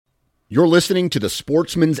You're listening to the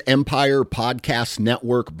Sportsman's Empire Podcast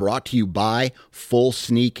Network, brought to you by Full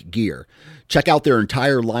Sneak Gear. Check out their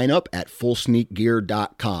entire lineup at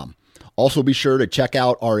fullsneakgear.com. Also be sure to check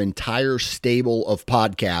out our entire stable of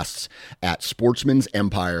podcasts at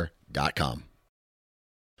sportsmansempire.com.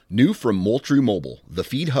 New from Moultrie Mobile, the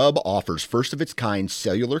Feed Hub offers first-of-its-kind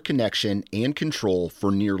cellular connection and control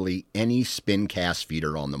for nearly any spin cast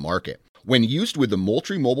feeder on the market. When used with the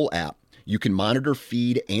Moultrie Mobile app, you can monitor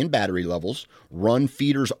feed and battery levels, run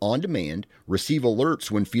feeders on demand, receive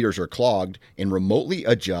alerts when feeders are clogged, and remotely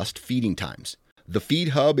adjust feeding times. The Feed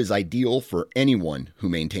Hub is ideal for anyone who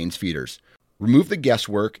maintains feeders. Remove the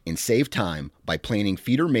guesswork and save time by planning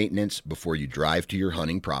feeder maintenance before you drive to your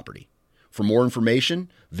hunting property. For more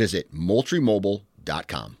information, visit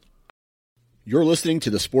MoultrieMobile.com. You're listening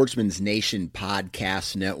to the Sportsman's Nation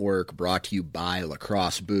Podcast Network, brought to you by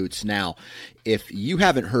Lacrosse Boots. Now, if you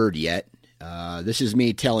haven't heard yet, this is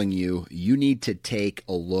me telling you, you need to take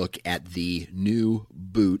a look at the new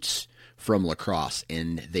boots from Lacrosse,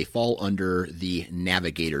 and they fall under the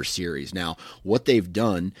Navigator series. Now, what they've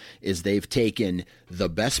done is they've taken the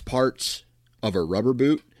best parts of a rubber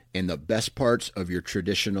boot and the best parts of your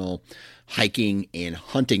traditional hiking and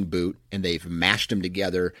hunting boot, and they've mashed them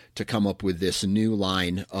together to come up with this new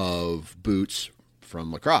line of boots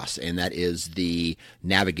from Lacrosse, and that is the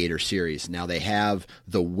Navigator series. Now, they have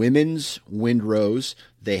the women's Windrose,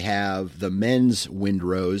 they have the men's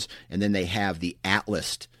Windrose, and then they have the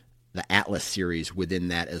Atlas series within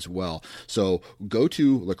that as well. So go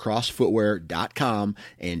to lacrossefootwear.com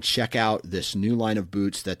and check out this new line of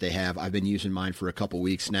boots that they have. I've been using mine for a couple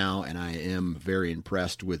weeks now, and I am very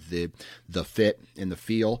impressed with the fit and the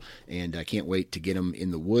feel, and I can't wait to get them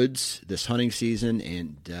in the woods this hunting season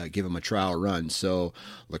and give them a trial run. So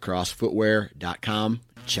lacrossefootwear.com,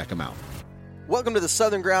 check them out. Welcome to the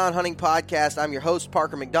Southern Ground Hunting Podcast. I'm your host,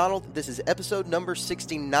 Parker McDonald. This is episode number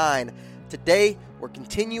 69. Today, we're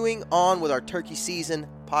continuing on with our turkey season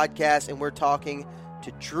podcast, and we're talking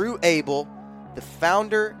to Drew Abel, the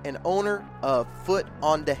founder and owner of Foot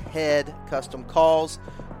on the Head Custom Calls.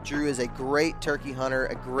 Drew is a great turkey hunter,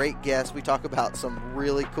 a great guest. We talk about some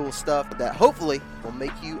really cool stuff that hopefully will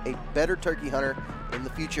make you a better turkey hunter in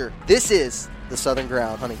the future. This is the Southern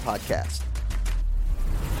Ground Hunting Podcast.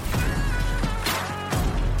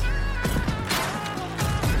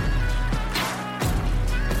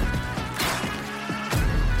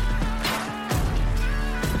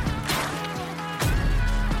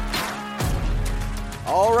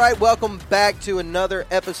 All right, welcome back to another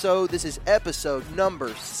episode. This is episode number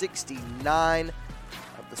 69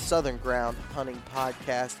 of the Southern Ground Hunting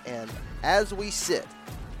Podcast. And as we sit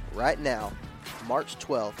right now, March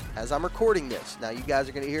 12th, as I'm recording this, now you guys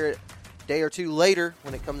are going to hear it a day or two later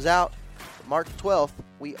when it comes out. But March 12th,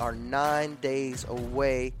 we are 9 days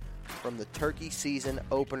away from the turkey season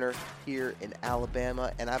opener here in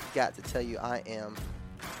Alabama. And I've got to tell you, I am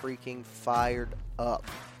freaking fired up.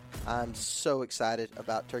 I'm so excited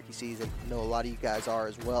about turkey season. I know a lot of you guys are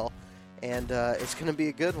as well. And it's going to be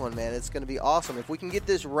a good one, man. It's going to be awesome. If we can get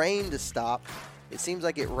this rain to stop, it seems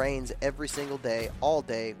like it rains every single day, all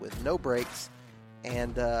day, with no breaks.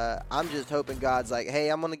 And I'm just hoping God's like, hey,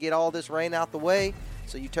 I'm going to get all this rain out the way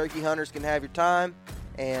so you turkey hunters can have your time.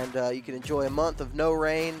 And you can enjoy a month of no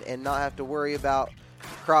rain and not have to worry about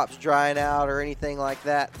crops drying out or anything like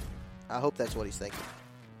that. I hope that's what he's thinking.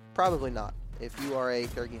 Probably not. If you are a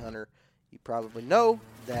turkey hunter, you probably know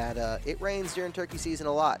that it rains during turkey season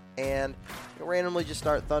a lot, and it'll randomly just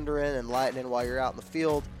start thundering and lightning while you're out in the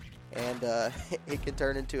field, and it can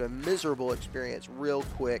turn into a miserable experience real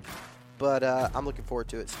quick, but I'm looking forward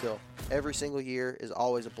to it still. Every single year is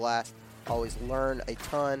always a blast, always learn a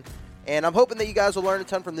ton, and I'm hoping that you guys will learn a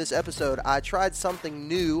ton from this episode. I tried something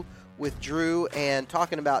new with Drew and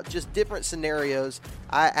talking about just different scenarios.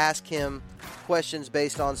 I asked him questions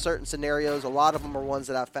based on certain scenarios. A lot of them are ones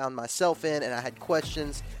that I found myself in, and I had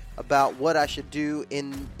questions about what I should do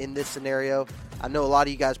in this scenario. I know a lot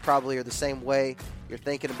of you guys probably are the same way. You're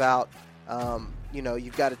thinking about,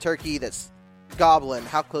 you've got a turkey that's gobbling.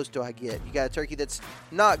 How close do I get? You got a turkey that's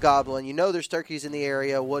not gobbling. You know there's turkeys in the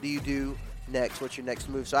area. What do you do next? What's your next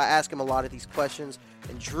move? So I asked him a lot of these questions,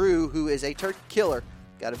 and Drew, who is a turkey killer,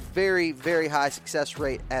 got a very, very high success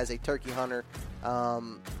rate as a turkey hunter.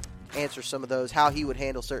 Answer some of those, how he would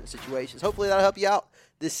handle certain situations. Hopefully that'll help you out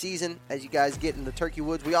this season as you guys get in the turkey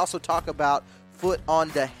woods. We also talk about Foot on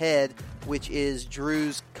the Head, which is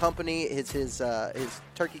Drew's company. It's his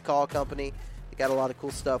turkey call company. They got a lot of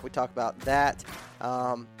cool stuff. We talk about that.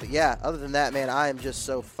 But yeah, other than that, man, I am just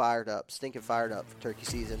so fired up, stinking fired up for turkey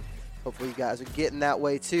season. Hopefully you guys are getting that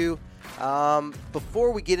way too.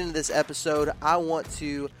 Before we get into this episode, I want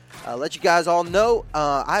to let you guys all know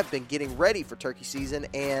I've been getting ready for turkey season,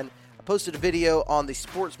 and I posted a video on the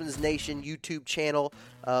Sportsman's Nation YouTube channel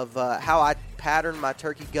of how I pattern my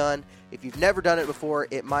turkey gun. If you've never done it before,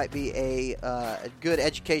 it might be a good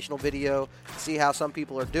educational video to see how some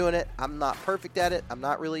people are doing it. I'm not perfect at it. I'm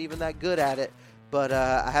not really even that good at it, but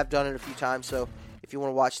I have done it a few times. So if you want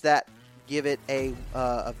to watch that, give it a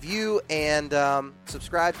view and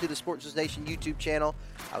subscribe to the Sportsman's Nation YouTube channel.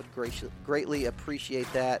 I would greatly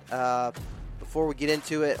appreciate that. Before we get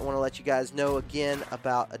into it, I want to let you guys know again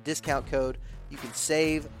about a discount code. You can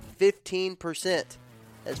save 15%.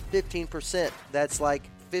 That's 15%. That's like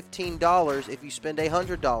 $15 if you spend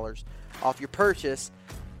 $100 off your purchase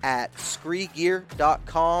at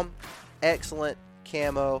screegear.com. Excellent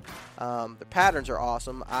camo. The patterns are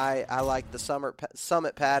awesome. I like the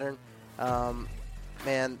Summit pattern.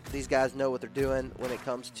 Man, these guys know what they're doing when it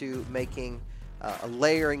comes to making a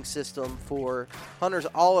layering system for hunters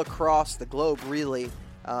all across the globe, really.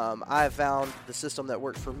 I have found the system that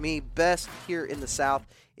works for me best here in the South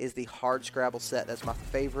is the hard scrabble set. That's my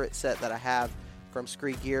favorite set that I have from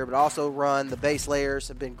Scree Gear, but also run the base layers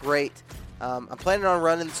have been great. I'm planning on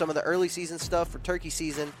running some of the early season stuff for turkey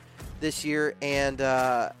season this year, and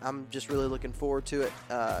I'm just really looking forward to it.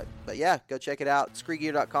 But yeah, go check it out.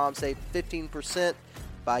 ScreeGear.com. Save 15%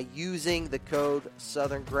 by using the code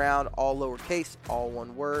Southern Ground, all lowercase, all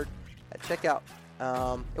one word, at checkout.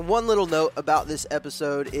 And one little note about this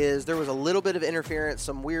episode is there was a little bit of interference,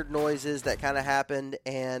 some weird noises that kind of happened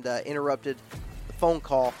and interrupted the phone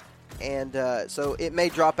call. And so it may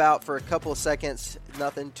drop out for a couple of seconds.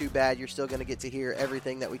 Nothing too bad. You're still going to get to hear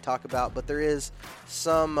everything that we talk about. But there is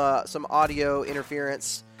some audio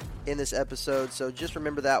interference in this episode. So just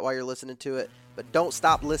remember that while you're listening to it. But don't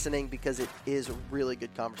stop listening because it is a really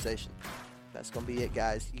good conversation. That's going to be it,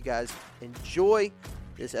 guys. You guys enjoy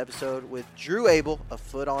this episode with Drew Abel of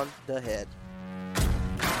Foot on the Head.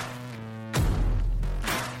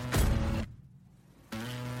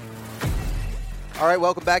 All right,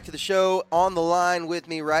 welcome back to the show. On the line with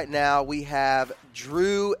me right now, we have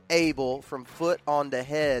Drew Abel from Foot on the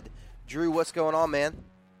Head. Drew, what's going on, man?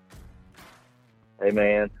 Hey,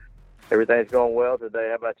 man. Everything's going well today.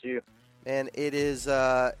 How about you? And it is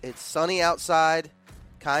it's sunny outside,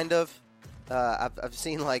 kind of. I've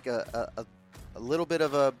seen like a little bit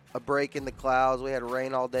of a break in the clouds. We had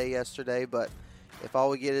rain all day yesterday, but if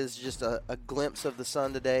all we get is just a glimpse of the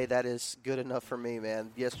sun today, that is good enough for me,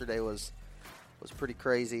 man. Yesterday was pretty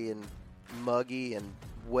crazy and muggy and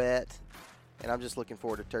wet, and I'm just looking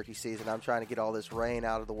forward to turkey season. I'm trying to get all this rain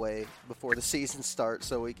out of the way before the season starts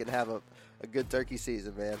so we can have a good turkey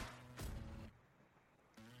season, man.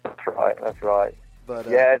 That's right. But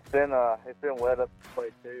yeah, it's been wet up this way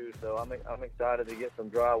too, so I'm excited to get some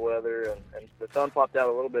dry weather, and the sun popped out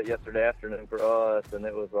a little bit yesterday afternoon for us, and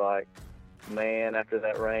it was like, man, after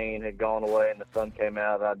that rain had gone away and the sun came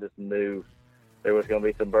out, I just knew there was going to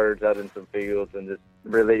be some birds out in some fields, and just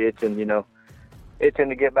really itching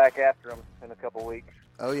to get back after them in a couple weeks.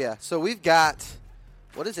 Oh, yeah. So we've got,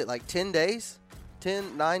 what is it, like 9 days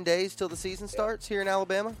till the season starts here in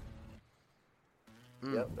Alabama?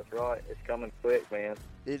 Yep, that's right. It's coming quick, man.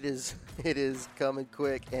 It is coming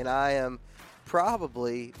quick, and I am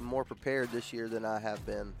probably more prepared this year than I have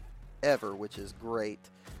been ever, which is great.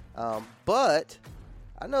 But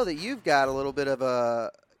I know that you've got a little bit of a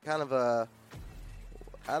kind of a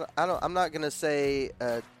I'm not going to say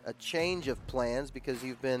a change of plans because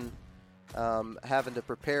you've been having to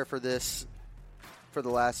prepare for this for the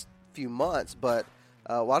last few months. But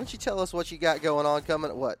why don't you tell us what you got going on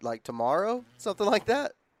coming? What, like tomorrow, something like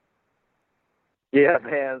that? Yeah,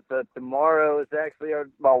 man. So tomorrow is actually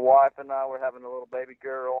my wife and I. We're having a little baby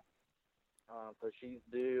girl. So she's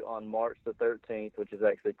due on March the 13th, which is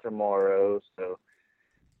actually tomorrow. So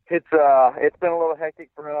it's been a little hectic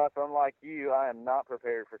for us. Unlike you, I am not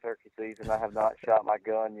prepared for turkey season. I have not shot my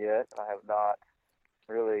gun yet. I have not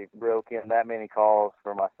really broke in that many calls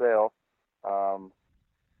for myself.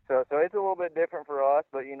 So it's a little bit different for us,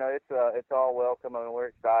 but it's all welcome. I mean, we're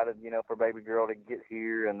excited, for baby girl to get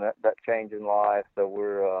here and that change in life. So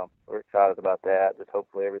we're excited about that. Just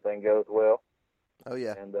hopefully everything goes well. Oh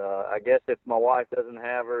yeah. And I guess if my wife doesn't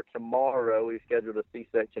have her tomorrow, we've scheduled a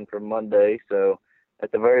C-section for Monday. So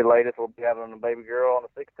at the very latest, we'll be having a baby girl on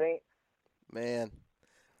the 16th. Man,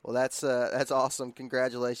 well that's awesome.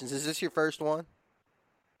 Congratulations. Is this your first one?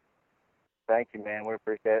 Thank you, man. We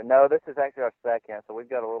appreciate it. No, this is actually our second. So we've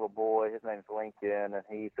got a little boy. His name's Lincoln, and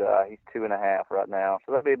he's 2.5 right now.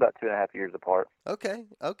 So that'll be about 2.5 years apart. Okay.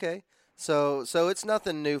 So it's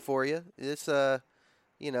nothing new for you. It's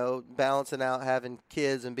balancing out having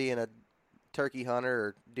kids and being a turkey hunter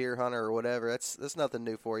or deer hunter or whatever. That's nothing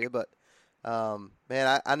new for you. But,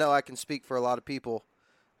 man, I know I can speak for a lot of people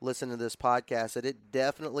listening to this podcast that it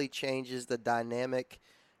definitely changes the dynamic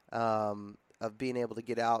of being able to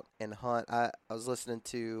get out and hunt. I was listening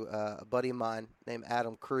to a buddy of mine named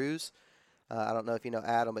Adam Cruz. I don't know if you know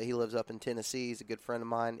Adam, but he lives up in Tennessee. He's a good friend of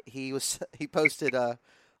mine. He posted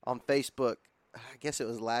on Facebook, I guess it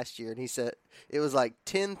was last year, and he said it was like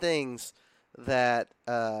 10 things that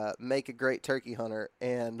make a great turkey hunter,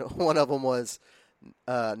 and one of them was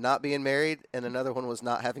not being married, and another one was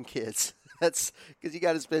not having kids. That's because you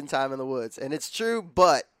got to spend time in the woods, and it's true.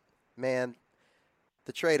 But man,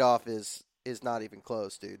 the trade-off is not even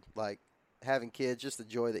close, dude. Like having kids, just the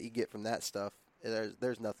joy that you get from that stuff.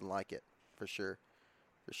 There's nothing like it, for sure.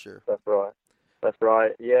 That's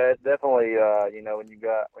right. Yeah, it's definitely when you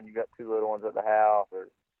got two little ones at the house, or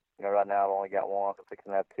right now I've only got one, so I'm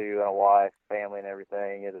fixing to have two, and a wife, family, and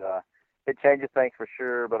everything. It changes things for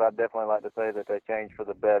sure, but I'd definitely like to say that they change for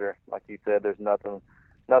the better. Like you said, there's nothing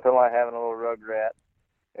like having a little rugrat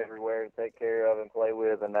everywhere to take care of and play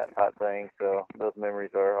with and that type thing. So those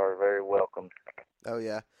memories are very welcome. Oh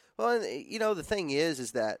yeah. Well, and the thing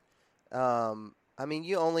is that, I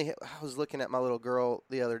was looking at my little girl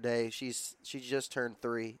the other day. She just turned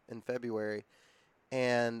 3 in February,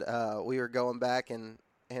 and we were going back and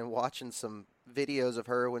watching some videos of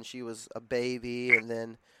her when she was a baby, and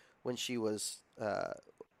then when she was a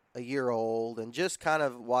year old, and just kind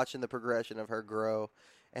of watching the progression of her grow.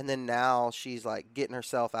 And then now she's like getting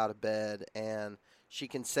herself out of bed, and she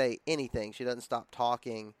can say anything. She doesn't stop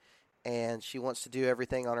talking, and she wants to do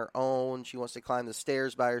everything on her own. She wants to climb the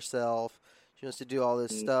stairs by herself. She wants to do all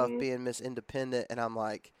this stuff, being Miss Independent. And I'm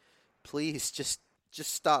like, please just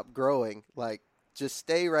stop growing. Like, just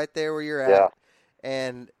stay right there where you're at,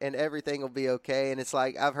 and everything will be okay. And it's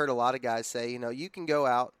like, I've heard a lot of guys say, you can go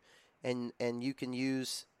out and you can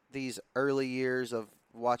use these early years of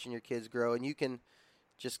watching your kids grow, and you can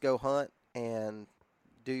just go hunt and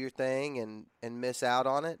do your thing and miss out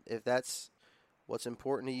on it if that's what's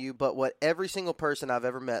important to you. But what every single person I've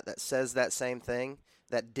ever met that says that same thing,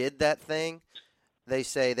 that did that thing, they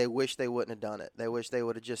say they wish they wouldn't have done it. They wish they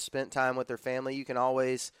would have just spent time with their family.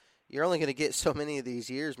 You're only going to get so many of these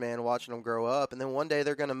years, man, watching them grow up. And then one day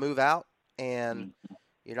they're going to move out, and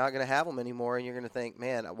you're not going to have them anymore. And you're going to think,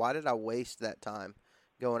 man, why did I waste that time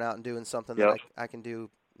going out and doing something that I can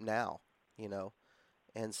do now,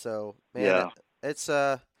 And so, man, it's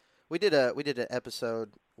we did an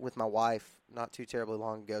episode with my wife not too terribly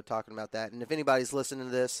long ago talking about that. And if anybody's listening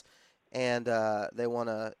to this and they want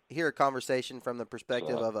to hear a conversation from the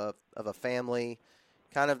perspective of a family,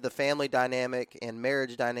 kind of the family dynamic and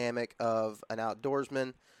marriage dynamic of an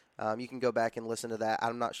outdoorsman, you can go back and listen to that.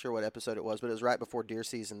 I'm not sure what episode it was, but it was right before deer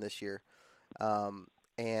season this year,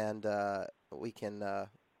 and we can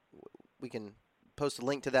post a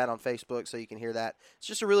link to that on Facebook so you can hear that. It's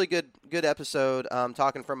just a really good episode,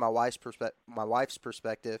 talking from my wife's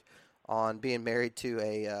perspective on being married to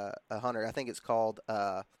a hunter. I think it's called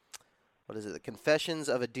what is it? The Confessions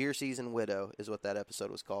of a Deer Season Widow is what that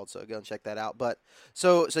episode was called. So go and check that out. But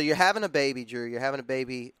so you're having a baby, Drew. You're having a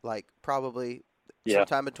baby like probably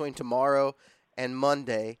sometime between tomorrow and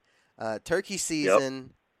Monday. Turkey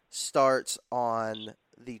season starts on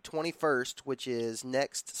the 21st, which is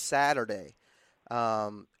next Saturday.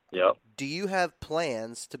 Do you have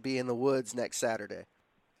plans to be in the woods next Saturday?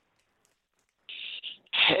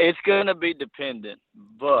 It's going to be dependent,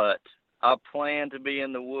 but I plan to be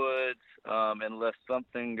in the woods unless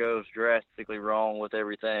something goes drastically wrong with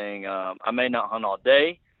everything. I may not hunt all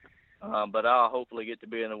day, but I'll hopefully get to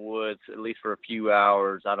be in the woods at least for a few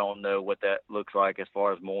hours. I don't know what that looks like as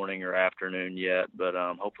far as morning or afternoon yet, but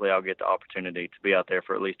hopefully I'll get the opportunity to be out there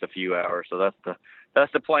for at least a few hours. So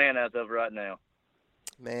that's the plan as of right now.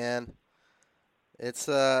 Man, it's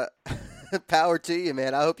power to you,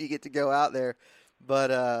 man. I hope you get to go out there.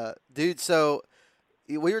 But, dude, so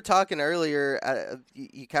we were talking earlier,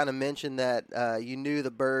 you kind of mentioned that you knew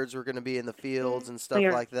the birds were going to be in the fields and stuff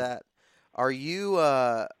like that. Have you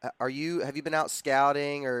been out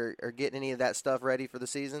scouting or getting any of that stuff ready for the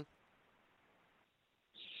season?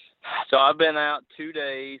 So I've been out 2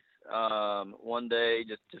 days. One day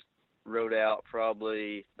just rode out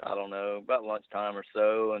probably, I don't know, about lunchtime or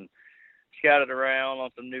so, and scouted around on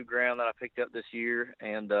some new ground that I picked up this year,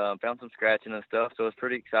 and found some scratching and stuff. So I was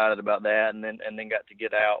pretty excited about that, and then got to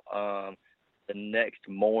get out the next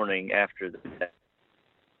morning after that.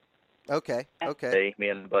 Okay. Me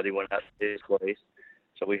and a buddy went out to his place,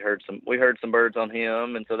 so we heard some birds on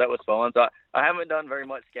him, and so that was fun. So I haven't done very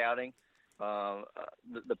much scouting.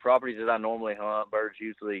 The properties that I normally hunt, birds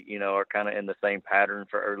usually, are kind of in the same pattern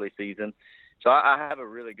for early season. So I have a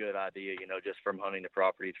really good idea, just from hunting the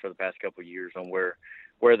properties for the past couple of years on where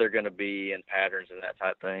they're going to be and patterns and that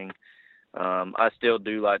type thing. I still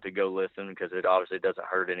do like to go listen because it obviously doesn't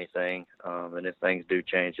hurt anything. And if things do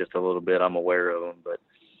change just a little bit, I'm aware of them. But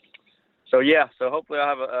so hopefully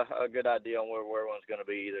I'll have a good idea on where one's going to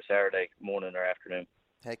be either Saturday morning or afternoon.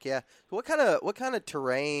 Heck yeah! What kind of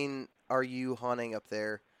terrain are you hunting up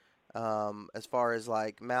there? As far as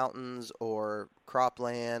like mountains or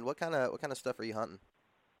cropland, what kind of stuff are you hunting?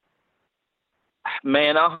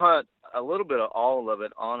 Man, I hunt a little bit of all of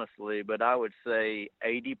it, honestly, but I would say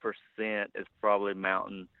 80% is probably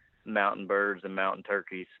mountain birds and mountain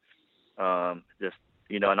turkeys. Just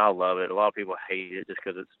and I love it. A lot of people hate it just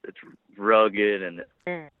because it's rugged and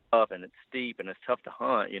it's tough and it's steep and it's tough to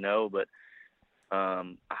hunt, but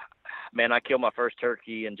man, I killed my first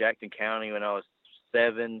turkey in Jackson County when I was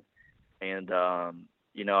 7, and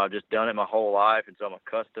I've just done it my whole life, and so I'm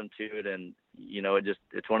accustomed to it, and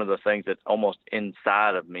it's one of those things that's almost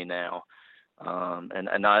inside of me now,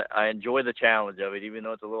 and I enjoy the challenge of it, even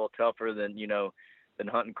though it's a little tougher than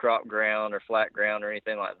hunting crop ground or flat ground or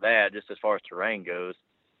anything like that. Just as far as terrain goes,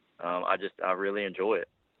 I really enjoy it.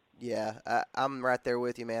 Yeah, I'm right there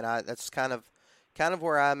with you, man. That's kind of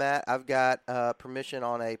where I'm at. I've got permission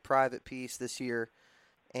on a private piece this year,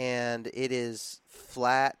 and it is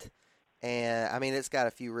flat, and I mean it's got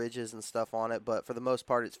a few ridges and stuff on it, but for the most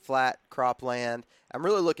part it's flat cropland. I'm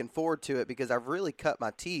really looking forward to it because I've really cut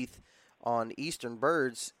my teeth on eastern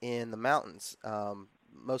birds in the mountains,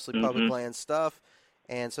 mostly public land stuff,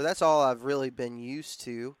 and so that's all I've really been used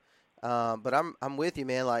to. But I'm with you,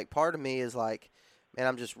 man. Like part of me is like, man,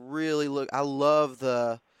 I'm just really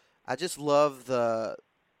I just love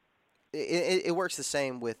it works the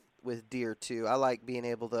same with deer too. I like being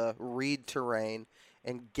able to read terrain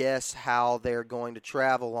and guess how they're going to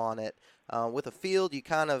travel on it. With a field, you've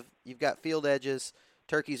got field edges.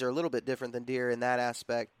 Turkeys are a little bit different than deer in that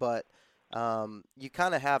aspect, but you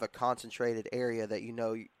kind of have a concentrated area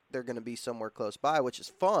that they're going to be somewhere close by, which is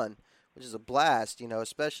fun, which is a blast,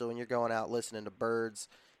 especially when you're going out listening to birds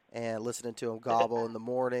and listening to them gobble in the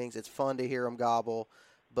mornings. It's fun to hear them gobble.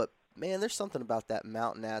 But man, there's something about that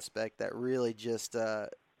mountain aspect that really just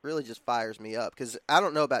fires me up. Because I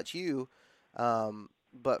don't know about you,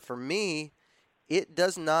 but for me, it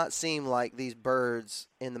does not seem like these birds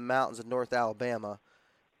in the mountains of North Alabama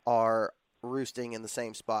are roosting in the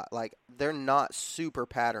same spot. Like they're not super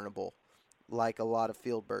patternable like a lot of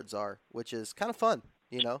field birds are, which is kind of fun.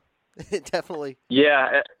 It definitely.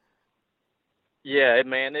 Yeah. Yeah,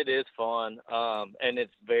 man, it is fun, and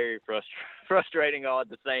it's very frustrating all at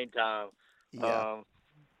the same time. Yeah.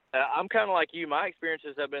 I'm kind of like you. My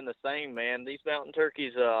experiences have been the same, man. These mountain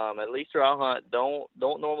turkeys, at least where I hunt, don't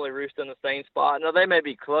normally roost in the same spot. Now, they may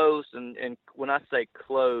be close, and when I say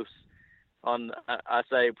close, I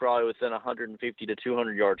say probably within 150 to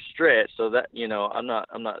 200 yard stretch. So that I'm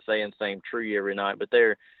not saying same tree every night, but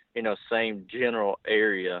they're same general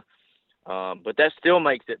area. But that still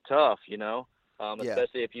makes it tough,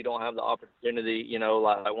 especially if you don't have the opportunity,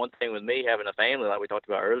 like one thing with me having a family, like we talked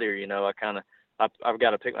about earlier, I've got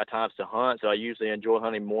to pick my times to hunt. So I usually enjoy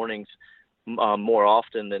hunting mornings more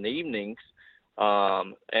often than evenings.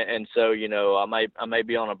 And so, I may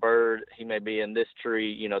be on a bird, he may be in this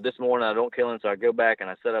tree, this morning I don't kill him. So I go back and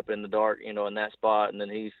I set up in the dark, in that spot, and then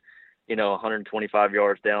he's, 125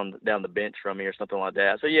 yards down the bench from me or something like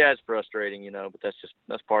that. So yeah, it's frustrating, but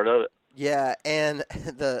that's part of it. Yeah, and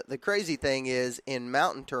the crazy thing is in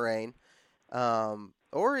mountain terrain,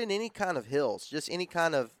 or in any kind of hills, just any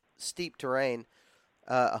kind of steep terrain,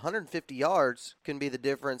 150 yards can be the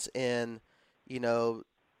difference in,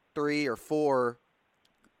 3 or 4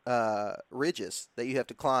 ridges that you have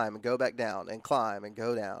to climb and go back down and climb and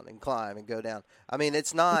go down and climb and go down. I mean,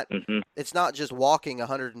 it's not just walking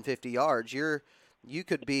 150 yards. You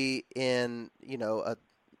could be in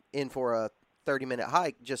for a 30-minute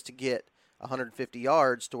hike just to get 150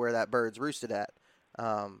 yards to where that bird's roosted at.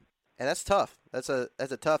 And that's tough. That's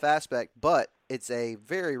a tough aspect, but it's a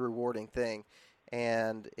very rewarding thing.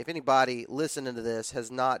 And if anybody listening to this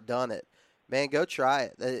has not done it, man, go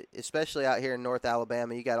try it. Especially out here in North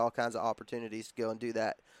Alabama, you got all kinds of opportunities to go and do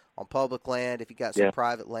that on public land. If you got some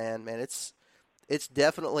private land, man, it's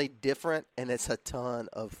definitely different, and it's a ton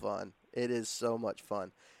of fun. It is so much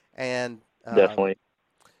fun, and definitely.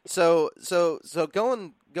 So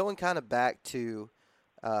going kind of back to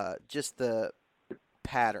just the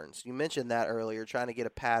patterns. You mentioned that earlier, trying to get a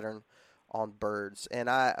pattern on birds. And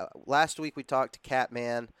last week we talked to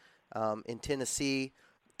Catman in Tennessee.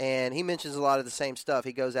 and he mentions a lot of the same stuff.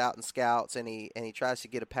 He goes out and scouts, and he tries to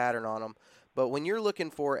get a pattern on them. But when you're looking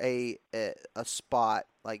for a spot,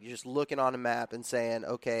 like you're just looking on a map and saying,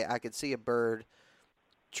 okay, I could see a bird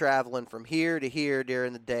traveling from here to here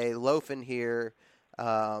during the day, loafing here,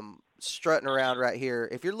 strutting around right here.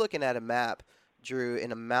 If you're looking at a map, Drew,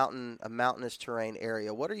 in a mountainous terrain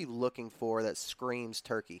area, what are you looking for that screams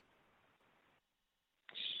turkey?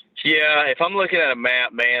 Yeah, if I'm looking at a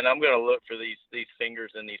map, man, I'm going to look for these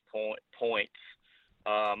fingers and these points.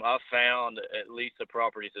 I've found at least the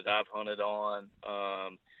properties that I've hunted on.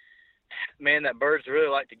 Man, that birds really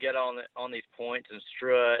like to get on these points and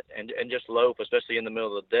strut and just loaf, especially in the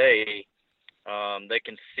middle of the day. They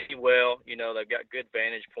can see well, they've got good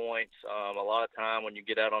vantage points. A lot of time when you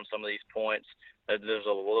get out on some of these points, there's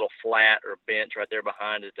a little flat or bench right there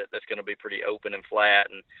behind it that's going to be pretty open and flat.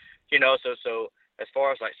 And, so as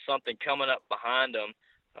far as like something coming up behind them,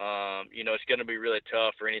 it's going to be really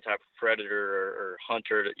tough for any type of predator or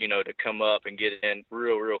hunter to come up and get in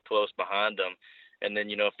real close behind them. And then,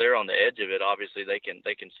 if they're on the edge of it, obviously they can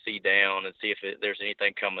see down and see if there's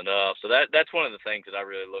anything coming up. So that's one of the things that I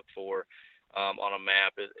really look for on a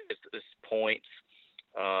map is points.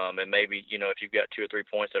 And maybe, if you've got 2 or 3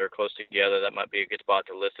 points that are close together, that might be a good spot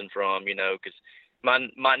to listen from, because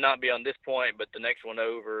might not be on this point, but the next one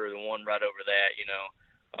over, the one right over that,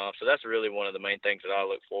 so that's really one of the main things that I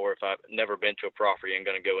look for if I've never been to a property and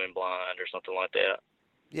going to go in blind or something like that.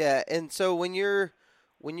 Yeah, and so when you're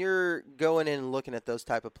going in and looking at those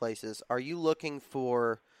type of places, are you looking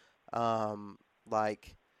for,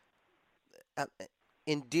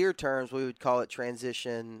 in deer terms, we would call it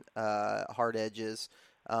transition, hard edges,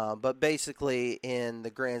 but basically in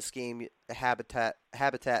the grand scheme, habitat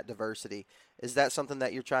diversity. Is that something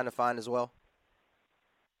that you're trying to find as well?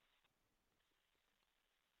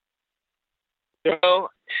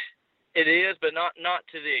 It is, but not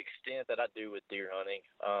to the extent that I do with deer hunting.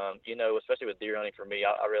 Especially with deer hunting for me,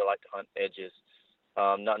 I really like to hunt edges.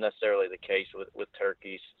 Not necessarily the case with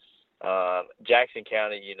turkeys. Jackson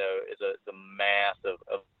County, is a mass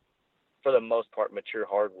of, for the most part, mature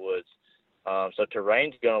hardwoods. So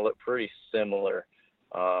terrain's going to look pretty similar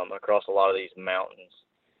across a lot of these mountains.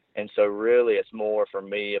 And so really it's more for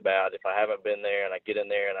me about if I haven't been there and I get in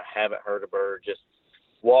there and I haven't heard a bird, just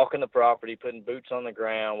walking the property, putting boots on the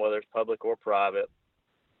ground, whether it's public or private,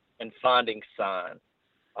 and finding sign.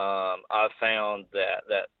 I've found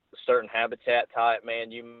that certain habitat type,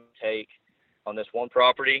 man, you take on this one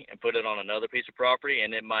property and put it on another piece of property,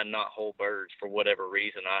 and it might not hold birds for whatever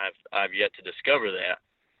reason. I've yet to discover that.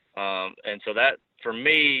 And so that, for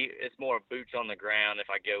me, it's more of boots on the ground.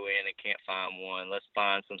 If I go in and can't find one, let's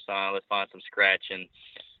find some sign, let's find some scratching,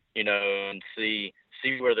 and see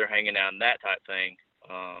where they're hanging out and that type thing.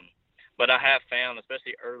 But I have found,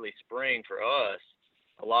 especially early spring for us,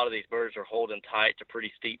 a lot of these birds are holding tight to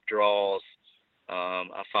pretty steep draws.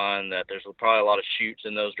 I find that there's probably a lot of shoots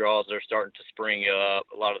in those draws that are starting to spring up.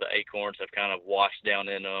 A lot of the acorns have kind of washed down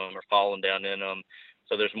in them or fallen down in them.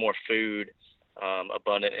 So there's more food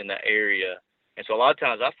abundant in that area. And so a lot of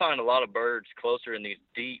times I find a lot of birds closer in these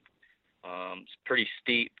deep, pretty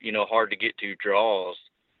steep, hard to get to draws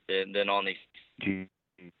than on these.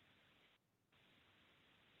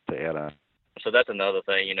 So that's another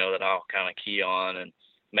thing, that I'll kind of key on and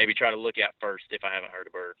maybe try to look at first if I haven't heard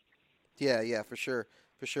a bird. Yeah, for sure.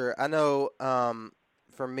 I know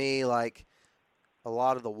for me, like a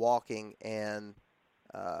lot of the walking and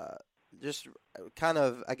just kind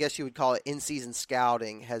of, I guess you would call it in-season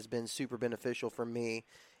scouting has been super beneficial for me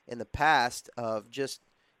in the past of just,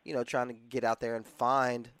 trying to get out there and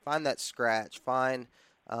find that scratch,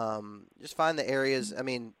 just find the areas. I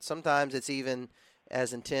mean, sometimes it's even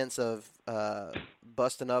as intense of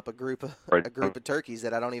busting up a group of turkeys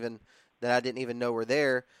that I didn't even know were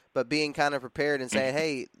there, but being kind of prepared and saying,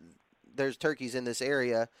 hey, there's turkeys in this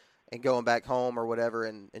area, and going back home or whatever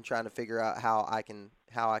and trying to figure out how I can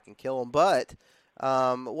kill them. But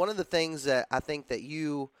one of the things that I think that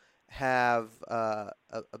you have a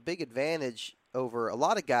big advantage over a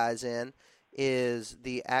lot of guys in is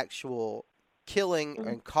the actual killing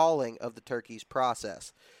and calling of the turkeys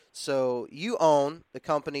process. So you own the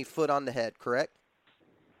company Foot on the Head, correct?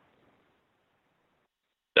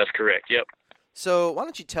 That's correct, yep. So why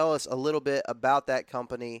don't you tell us a little bit about that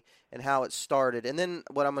company and how it started? And then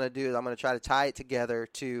what I'm going to do is I'm going to try to tie it together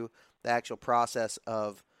to the actual process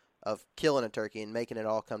of killing a turkey and making it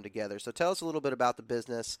all come together. So tell us a little bit about the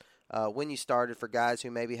business, when you started, for guys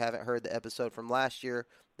who maybe haven't heard the episode from last year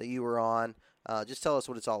that you were on. Just tell us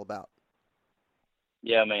what it's all about.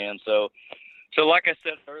 Yeah, man. So So like I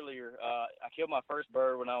said earlier, I killed my first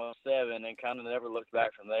bird when I was 7 and kind of never looked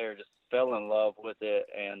back from there. Just fell in love with it,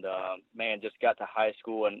 and man, just got to high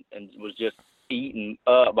school and was just eaten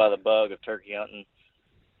up by the bug of turkey hunting.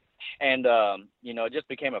 And it just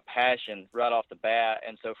became a passion right off the bat.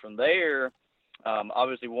 And so from there,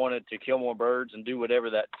 obviously wanted to kill more birds and do whatever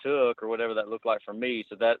that took or whatever that looked like for me.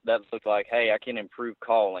 So that looked like, hey, I can improve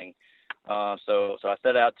calling. So I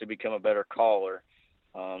set out to become a better caller.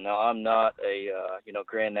 Now I'm not a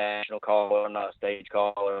Grand National caller. I'm not a stage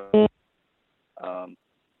caller.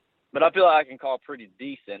 But I feel like I can call pretty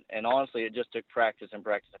decent. And honestly, it just took practice and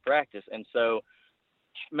practice and practice. And so,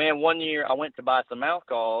 man, one year I went to buy some mouth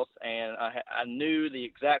calls, and I knew the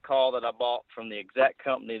exact call that I bought from the exact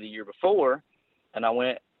company the year before, and I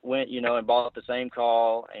went and bought the same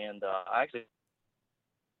call, and I actually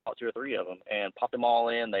bought 2 or 3 of them and popped them all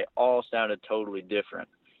in. They all sounded totally different.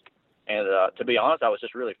 And to be honest, I was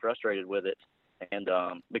just really frustrated with it. And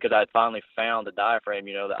because I had finally found the diaphragm,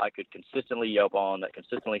 that I could consistently yelp on, that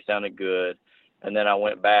consistently sounded good. And then I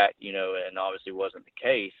went back, and obviously wasn't the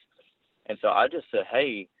case. And so I just said,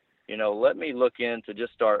 hey, let me look into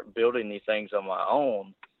just start building these things on my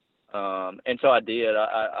own. And so I did.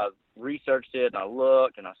 I researched it, and I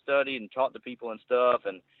looked, and I studied and talked to people and stuff,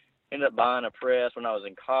 and ended up buying a press when I was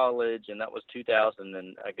in college, and that was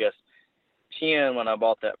 2010 when I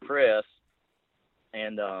bought that press.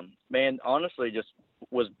 And, man, honestly, just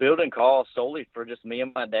was building calls solely for just me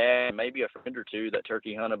and my dad, maybe a friend or two that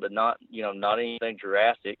turkey hunted, but not anything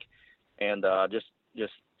drastic. And just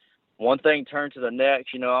one thing turned to the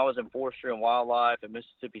next. I was in forestry and wildlife at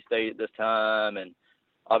Mississippi State at this time, and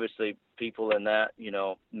obviously people in that,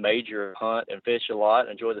 major hunt and fish a lot,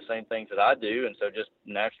 enjoy the same things that I do. And so just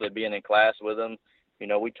naturally being in class with them,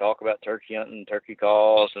 we talk about turkey hunting, turkey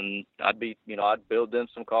calls, and I'd build them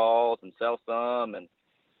some calls and sell some, and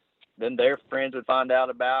then their friends would find out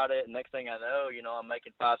about it. And next thing I know, I'm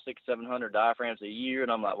making 500, 600, 700 diaphragms a year.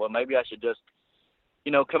 And I'm like, well, maybe I should just,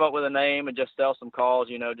 come up with a name and just sell some calls,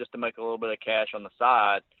 just to make a little bit of cash on the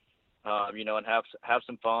side, and have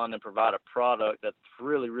some fun and provide a product that's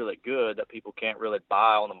really, really good that people can't really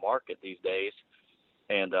buy on the market these days.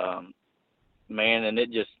 And, man, and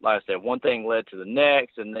it just, like I said, one thing led to the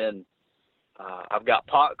next, and then I've got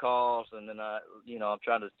pot calls, and then I'm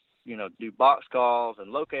trying to, do box calls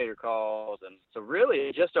and locator calls. And so really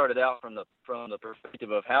it just started out from the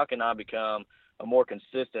perspective of how can I become a more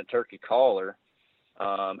consistent turkey caller,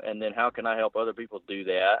 and then how can I help other people do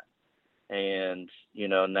that. And,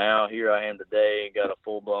 now here I am today, got a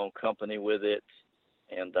full-blown company with it,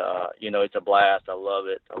 and, it's a blast. I love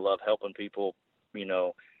it. I love helping people,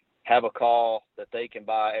 have a call that they can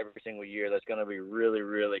buy every single year that's going to be really,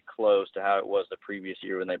 really close to how it was the previous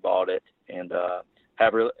year when they bought it, and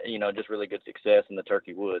have really, just really good success in the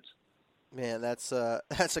turkey woods. Man, that's a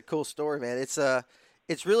cool story, man.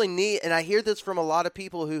 It's really neat, and I hear this from a lot of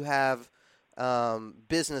people who have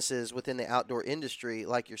businesses within the outdoor industry,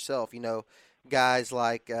 like yourself. Guys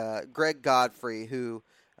like Greg Godfrey, who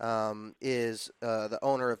is the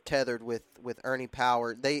owner of Tethered with Ernie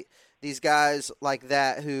Power. These guys like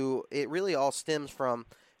that, who it really all stems from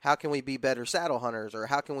how can we be better saddle hunters, or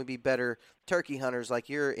how can we be better turkey hunters, like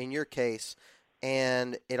in your case.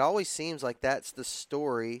 And it always seems like that's the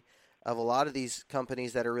story of a lot of these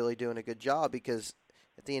companies that are really doing a good job, because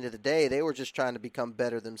at the end of the day, they were just trying to become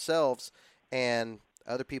better themselves, and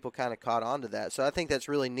other people kind of caught on to that. So I think that's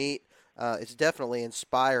really neat. It's definitely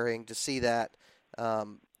inspiring to see that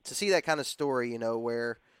kind of story,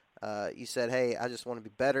 where you said, hey, I just want to be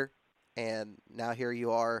better. And now here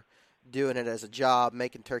you are doing it as a job,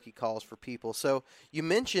 making turkey calls for people. So you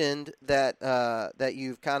mentioned that that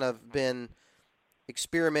you've kind of been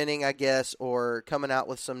experimenting, I guess, or coming out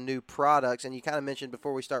with some new products. And you kind of mentioned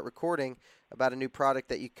before we start recording about a new product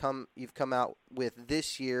that you've come out with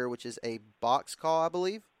this year, which is a box call, I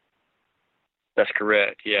believe. That's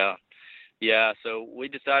correct. Yeah. Yeah. So we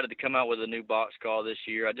decided to come out with a new box call this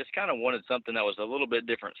year. I just kind of wanted something that was a little bit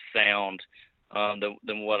different sound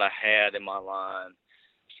than what I had in my line.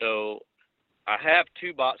 So I have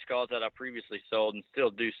 2 box calls that I previously sold and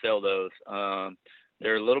still do sell those.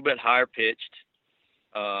 They're a little bit higher pitched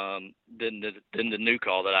than the new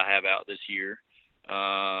call that I have out this year.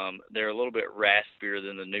 They're a little bit raspier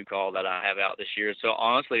than the new call that I have out this year. So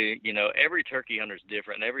honestly, every turkey hunter is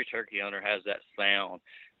different. Every turkey hunter has that sound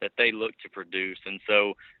that they look to produce. And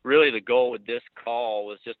so really the goal with this call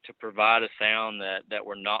was just to provide a sound that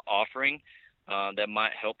we're not offering, that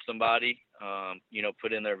might help somebody,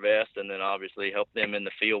 put in their vest, and then obviously help them in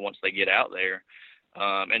the field once they get out there.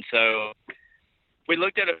 And so we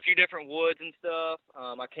looked at a few different woods and stuff.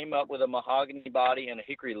 I came up with a mahogany body and a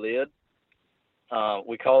hickory lid.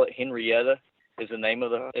 We call it Henrietta. Is the name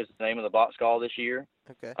of the box call this year.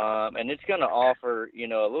 Okay. And it's going to offer, you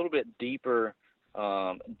know, a little bit deeper,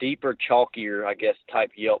 chalkier, I guess, type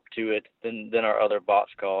yelp to it than our other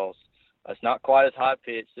box calls. It's not quite as high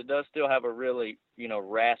pitched. It does still have a really, you know,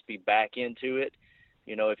 raspy back end to it.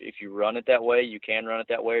 You know, if you run it that way, you can run it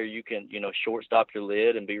that way, or you can, you know, shortstop your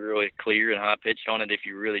lid and be really clear and high pitched on it if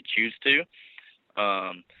you really choose to.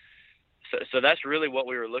 So that's really what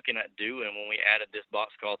we were looking at doing when we added this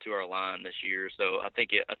box call to our line this year. So I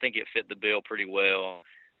think it fit the bill pretty well,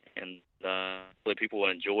 and hopefully people will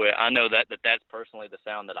enjoy it. I know that's personally the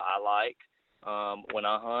sound that I like when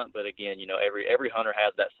I hunt, but again, you know, every hunter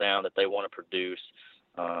has that sound that they want to produce,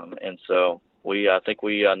 and so I think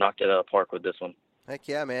we knocked it out of the park with this one. Heck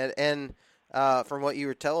yeah, man! And from what you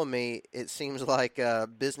were telling me, it seems like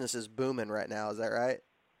business is booming right now. Is that right?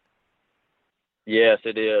 Yes,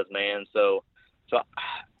 it is, man. So,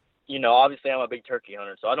 you know, obviously I'm a big turkey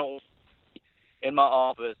hunter, so I don't in my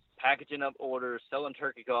office packaging up orders, selling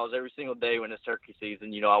turkey calls every single day when it's turkey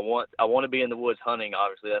season. You know, I want to be in the woods hunting.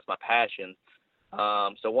 Obviously, that's my passion.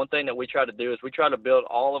 So one thing that we try to do is we try to build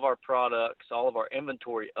all of our products, all of our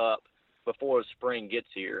inventory up before spring gets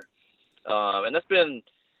here, and that's been,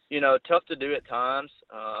 you know, tough to do at times.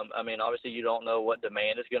 I mean, obviously you don't know what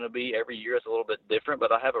demand is going to be. Every year is a little bit different,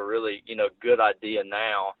 but I have a really, you know, good idea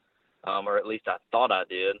now, or at least I thought I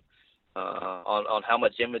did, on how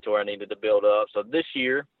much inventory I needed to build up. So this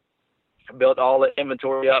year I built all the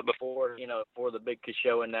inventory up before the big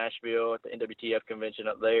show in Nashville at the NWTF convention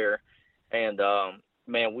up there. And,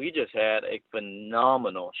 man, we just had a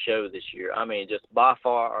phenomenal show this year. I mean, just by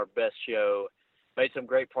far our best show. Made some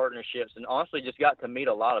great partnerships, and honestly just got to meet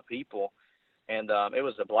a lot of people, and it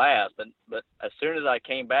was a blast. But as soon as I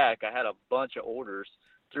came back, I had a bunch of orders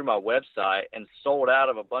through my website and sold out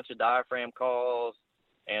of a bunch of diaphragm calls,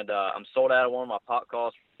 and I'm sold out of one of my pot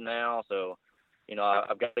calls now. So, you know,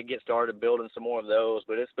 I've got to get started building some more of those.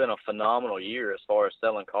 But it's been a phenomenal year as far as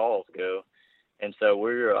selling calls go, and so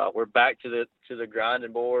we're back to the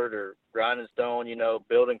grinding board or grinding stone, you know,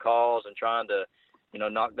 building calls and trying to, you know,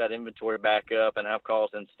 knock that inventory back up and have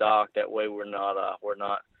calls in stock. That way we're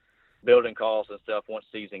not building calls and stuff once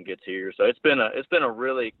season gets here. So it's been a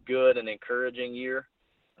really good and encouraging year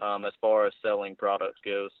as far as selling products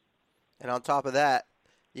goes. And on top of that,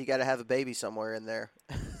 you got to have a baby somewhere in there,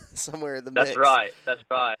 somewhere in the mix. That's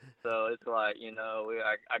right. So it's like, you know,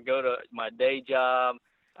 I go to my day job,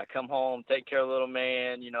 I come home, take care of the little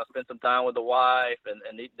man, you know, spend some time with the wife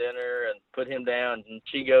and eat dinner and put him down, and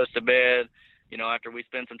she goes to bed. You know, after we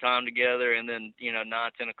spend some time together, and then, you know,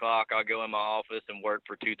 9, 10 o'clock, I'll go in my office and work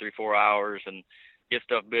for 2, 3, 4 hours and get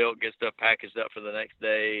stuff built, get stuff packaged up for the next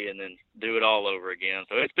day, and then do it all over again.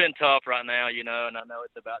 So it's been tough right now, you know, and I know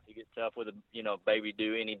it's about to get tough with a, you know, baby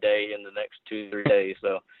due any day in the next 2, 3 days.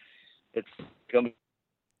 So it's going to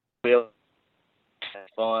be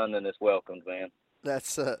fun, and it's welcomed, man.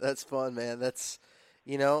 That's fun, man. That's,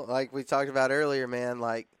 you know, like we talked about earlier, man,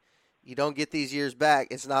 like, you don't get these years back.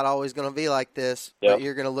 It's not always going to be like this, Yep. But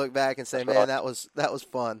you're going to look back and say, That's man, right. that was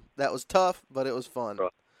fun. That was tough, but it was fun. Right.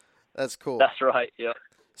 That's cool. That's right. Yeah.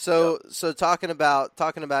 So talking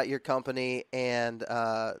about your company and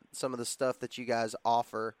some of the stuff that you guys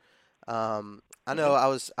offer, I know I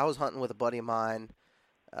was hunting with a buddy of mine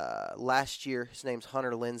last year. His name's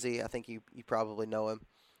Hunter Lindsay. I think you probably know him.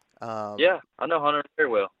 Yeah, I know Hunter very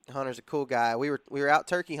well. Hunter's a cool guy. We were out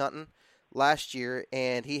turkey hunting last year,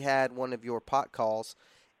 and he had one of your pot calls,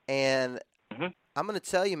 and I'm going to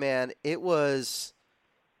tell you, man, it was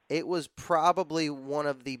probably one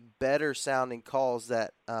of the better sounding calls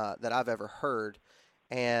that I've ever heard,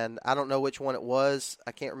 and I don't know which one it was.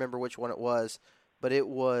 I can't remember which one it was, but it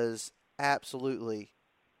was absolutely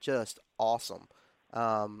just awesome.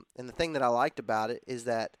 And the thing that I liked about it is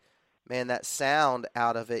that, man, that sound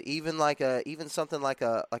out of it, even something like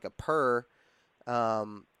a purr,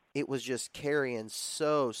 it was just carrying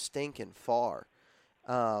so stinking far.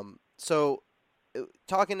 So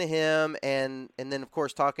talking to him and then, of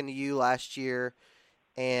course, talking to you last year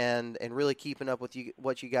and really keeping up with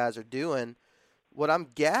what you guys are doing, what I'm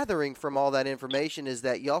gathering from all that information is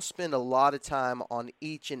that y'all spend a lot of time on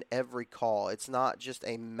each and every call. It's not just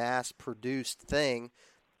a mass-produced thing.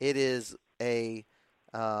 It is a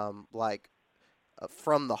from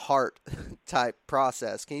the heart type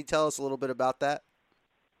process. Can you tell us a little bit about that?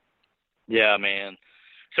 Yeah, man.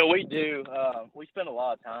 So we do. We spend a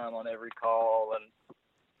lot of time on every call, and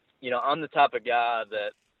you know, I'm the type of guy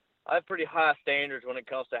that I have pretty high standards when it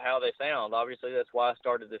comes to how they sound. Obviously, that's why I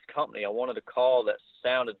started this company. I wanted a call that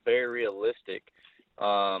sounded very realistic,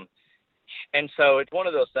 and so it's one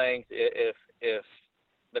of those things. If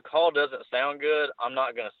the call doesn't sound good, I'm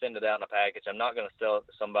not going to send it out in a package. I'm not going to sell it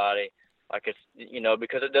to somebody like it's,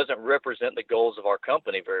 because it doesn't represent the goals of our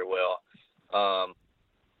company very well.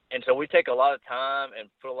 And so we take a lot of time and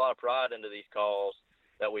put a lot of pride into these calls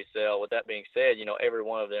that we sell. With that being said, every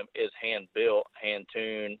one of them is hand built, hand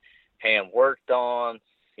tuned, hand worked on.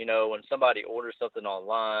 When somebody orders something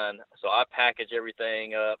online, so I package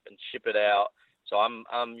everything up and ship it out. So I'm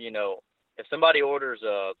if somebody orders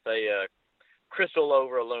say a crystal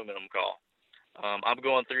over aluminum call, I'm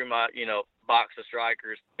going through my, box of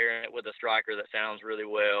strikers, pairing it with a striker that sounds really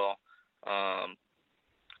well,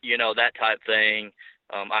 that type thing.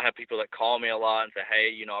 I have people that call me a lot and say,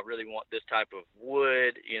 hey, I really want this type of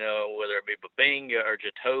wood, whether it be Bubinga or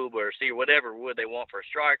Jatoba or cedar, whatever wood they want for a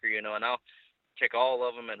striker, and I'll check all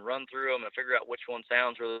of them and run through them and figure out which one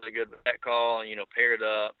sounds really good with that call and, pair it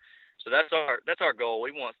up. So that's our goal.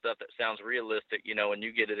 We want stuff that sounds realistic, when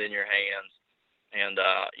you get it in your hands. And,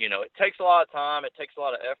 it takes a lot of time. It takes a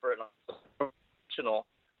lot of effort and professional.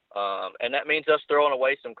 And that means us throwing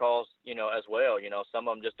away some calls, as well. Some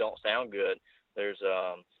of them just don't sound good. There's,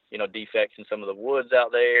 defects in some of the woods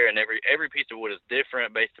out there, and every piece of wood is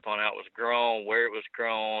different based upon how it was grown, where it was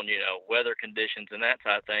grown, weather conditions and that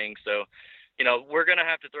type of thing. So, we're going to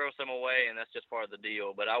have to throw some away, and that's just part of the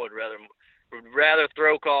deal. But I would rather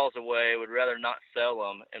throw calls away, would rather not sell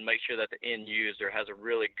them, and make sure that the end user has a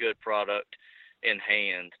really good product in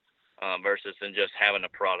hand, versus than just having a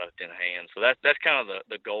product in hand. So that's kind of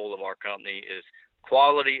the goal of our company is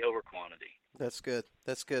quality over quantity. That's good.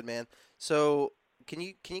 That's good, man. So can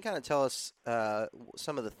you kind of tell us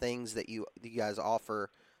some of the things that you guys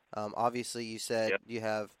offer? Obviously, you said you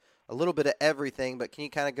have a little bit of everything, but can you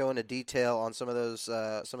kind of go into detail on some of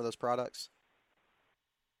those products?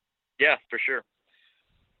 Yeah, for sure.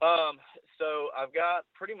 So I've got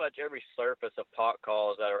pretty much every surface of pot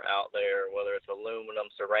calls that are out there, whether it's aluminum,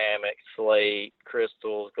 ceramic, slate,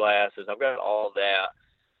 crystals, glasses. I've got all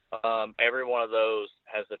that. Every one of those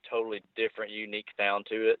has a totally different, unique sound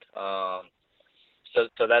to it.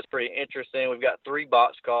 So that's pretty interesting. We've got 3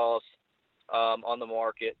 box calls on the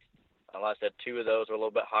market. Like I said, 2 of those are a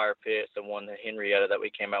little bit higher pitch. The one, the Henrietta, that we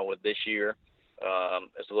came out with this year,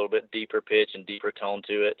 it's a little bit deeper pitch and deeper tone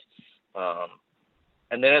to it.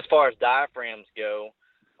 And then as far as diaphragms go,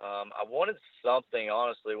 I wanted something,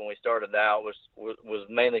 honestly, when we started out, was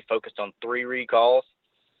mainly focused on 3 reed calls.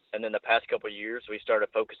 And then the past couple of years, we started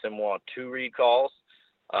focusing more on 2 reed calls.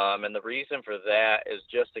 And the reason for that is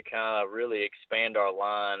just to kind of really expand our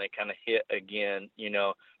line and kind of hit again,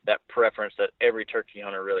 that preference that every turkey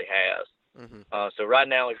hunter really has. Mm-hmm. So right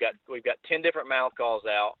now we've got 10 different mouth calls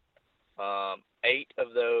out. 8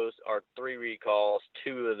 of those are 3 reed calls.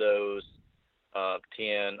 2 of those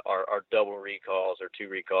 10 are double reed calls or 2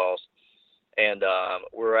 reed calls. And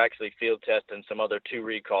we're actually field testing some other 2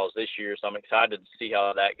 reed calls this year, so I'm excited to see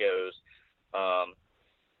how that goes.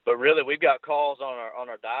 But really, we've got calls on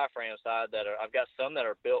our diaphragm side I've got some that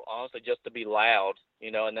are built honestly just to be loud,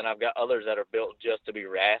 and then I've got others that are built just to be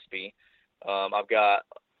raspy. I've got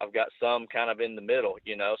some kind of in the middle,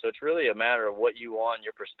 so it's really a matter of what you want,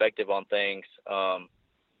 your perspective on things.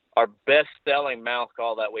 Our best selling mouth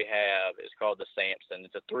call that we have is called the Samson.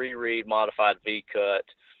 It's a 3 reed modified V-cut,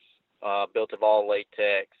 built of all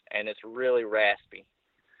latex, and it's really raspy.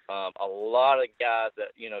 A lot of guys that,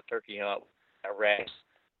 turkey hunt have raspy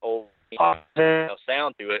old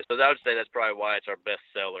sound to it. So I would say that's probably why it's our best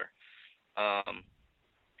seller.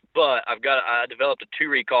 But I developed a 2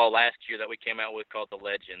 reed call last year that we came out with called the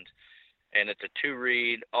Legend. And it's a 2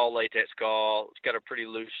 reed all latex call. It's got a pretty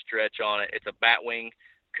loose stretch on it. It's a batwing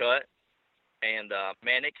cut. And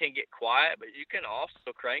man, it can get quiet, but you can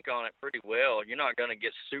also crank on it pretty well. You're not going to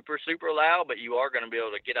get super, super loud, but you are going to be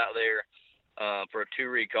able to get out there for a 2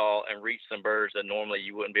 reed call and reach some birds that normally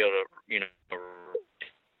you wouldn't be able to,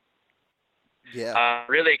 Yeah. I'm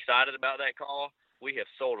really excited about that call. We have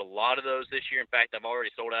sold a lot of those this year. In fact, I've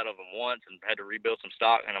already sold out of them once and had to rebuild some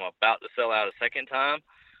stock, and I'm about to sell out a second time.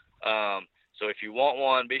 So if you want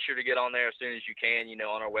one, be sure to get on there as soon as you can,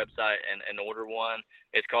 on our website and order one.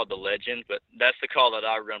 It's called the Legend, but that's the call that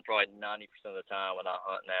I run probably 90% of the time when I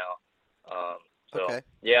hunt now. Okay.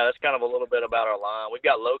 Yeah, that's kind of a little bit about our line. We've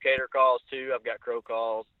got locator calls too. I've got crow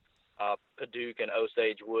calls, Padauk and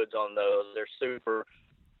Osage woods on those. They're super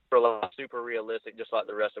realistic, just like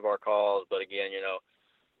the rest of our calls. But again,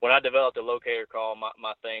 when I developed a locator call,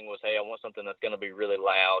 my thing was, hey, I want something that's going to be really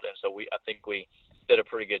loud. And so I think we did a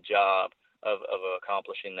pretty good job of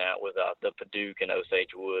accomplishing that with the Padauk and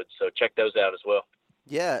Osage woods. So check those out as well.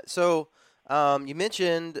 Yeah. So you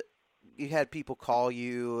mentioned you had people call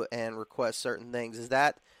you and request certain things. Is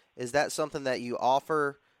that something that you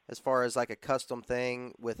offer as far as like a custom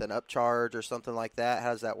thing with an upcharge or something like that?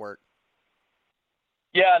 How does that work?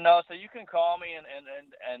 Yeah, no, so you can call me,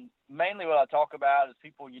 and mainly what I talk about is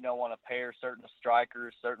people, want to pair certain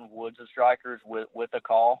strikers, certain woods of strikers with a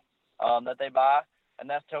call that they buy, and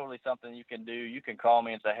that's totally something you can do. You can call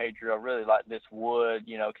me and say, hey, Drew, I really like this wood,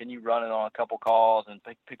 can you run it on a couple calls and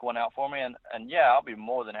pick one out for me? And yeah, I'll be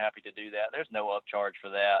more than happy to do that. There's no upcharge for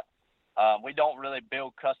that. We don't really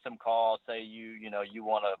build custom calls. Say you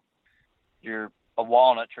want you're a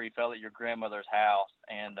walnut tree fell at your grandmother's house,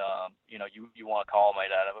 and you want a call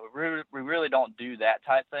made out of it. We really don't do that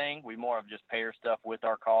type thing. We more of just pair stuff with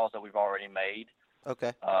our calls that we've already made.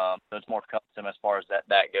 Okay. So it's more custom as far as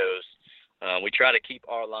that goes. We try to keep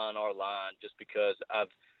our line just because I've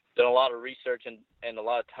done a lot of research and a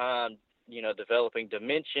lot of time, developing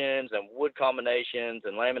dimensions and wood combinations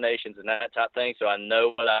and laminations and that type of thing. So I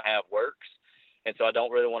know what I have works. And so I don't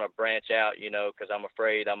really want to branch out, because I'm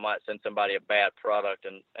afraid I might send somebody a bad product.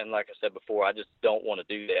 And like I said before, I just don't want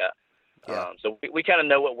to do that. Yeah. So we kind of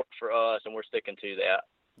know what works for us, and we're sticking to that.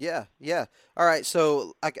 Yeah. All right,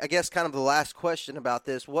 so I guess kind of the last question about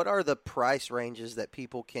this, what are the price ranges that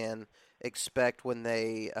people can expect when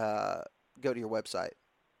they go to your website?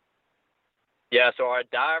 Yeah, so our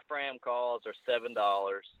diaphragm calls are $7.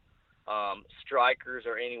 Strikers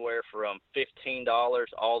are anywhere from $15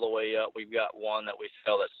 all the way up. We've got one that we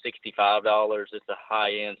sell at $65. It's a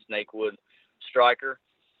high-end snakewood striker.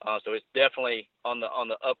 So it's definitely on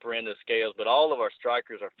the upper end of the scales, but all of our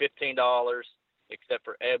strikers are $15 except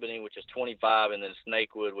for ebony, which is $25, and then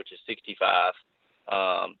snakewood, which is $65.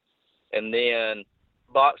 And then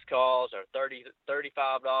box calls are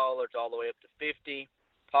 $35 all the way up to $50.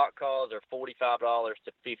 Pot calls are $45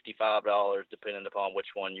 to $55, depending upon which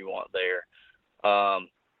one you want there.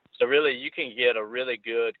 So really, you can get a really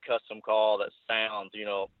good custom call that sounds,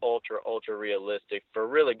 ultra realistic for a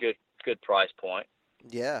really good price point.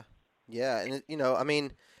 Yeah. And,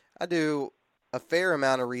 I do a fair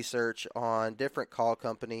amount of research on different call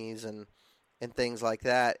companies and things like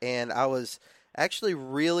that. And I was actually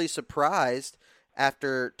really surprised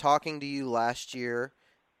after talking to you last year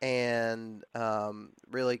and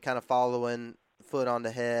really kind of following foot on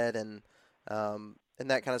the head and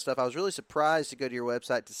that kind of stuff. I was really surprised to go to your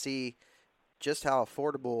website to see just how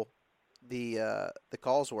affordable the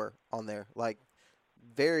calls were on there. Like,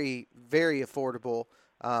 very, very affordable.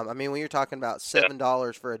 When you're talking about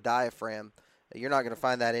 $7 for a diaphragm, you're not going to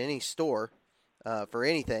find that in any store for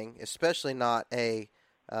anything, especially not a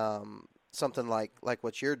something like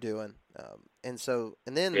what you're doing. And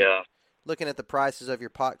then looking at the prices of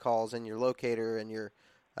your pot calls and your locator and your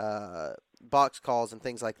box calls and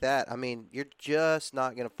things like that, you're just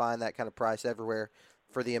not going to find that kind of price everywhere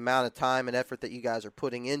for the amount of time and effort that you guys are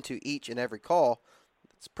putting into each and every call.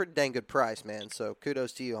 It's a pretty dang good price, man. So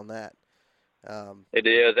kudos to you on that. It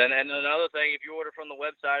is, and another thing, if you order from the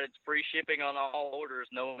website, it's free shipping on all orders,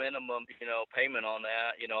 no minimum, payment on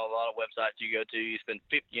that. A lot of websites you go to, you spend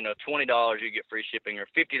 $20, you get free shipping, or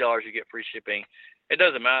 $50, you get free shipping. It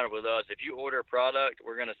doesn't matter with us. If you order a product,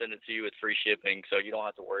 we're going to send it to you with free shipping, so you don't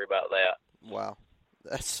have to worry about that. Wow,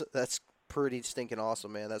 that's pretty stinking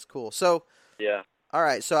awesome, man. That's cool. So yeah, all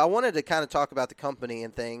right. So I wanted to kind of talk about the company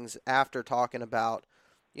and things after talking about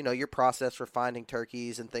your process for finding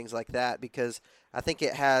turkeys and things like that, because I think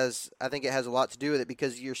it has a lot to do with it,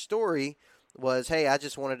 because your story was, hey, I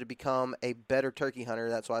just wanted to become a better turkey hunter.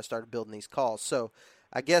 That's why I started building these calls. So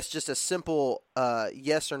I guess just a simple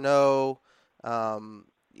yes or no.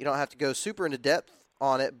 You don't have to go super into depth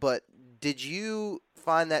on it, but did you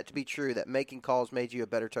find that to be true, that making calls made you a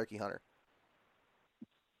better turkey hunter?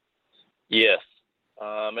 Yes.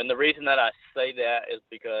 And the reason that I say that is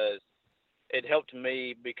because it helped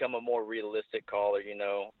me become a more realistic caller,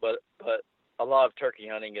 but a lot of turkey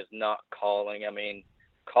hunting is not calling.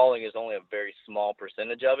 Calling is only a very small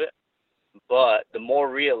percentage of it, but the more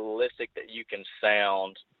realistic that you can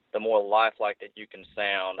sound, the more lifelike that you can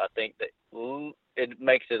sound, I think that it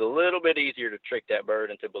makes it a little bit easier to trick that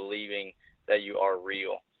bird into believing that you are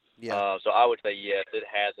real. Yeah. So I would say, yes, it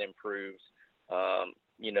has improved,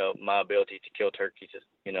 my ability to kill turkeys,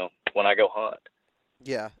 when I go hunt.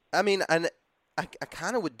 Yeah. And I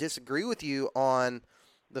kind of would disagree with you on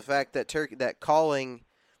the fact that that calling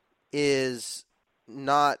is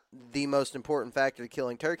not the most important factor to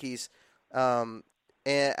killing turkeys. And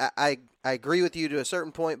I agree with you to a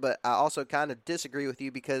certain point, but I also kind of disagree with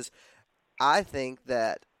you, because I think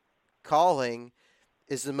that calling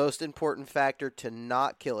is the most important factor to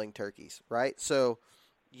not killing turkeys, right? So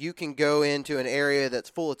you can go into an area that's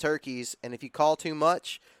full of turkeys, and if you call too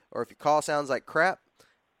much, or if your call sounds like crap,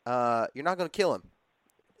 you're not going to kill him.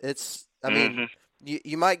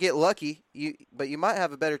 you might get lucky, but you might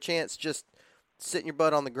have a better chance just sitting your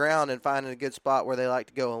butt on the ground and finding a good spot where they like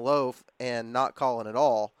to go and loaf and not calling at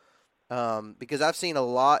all. Because I've seen a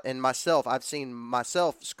lot, and I've seen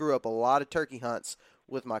myself screw up a lot of turkey hunts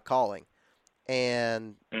with my calling,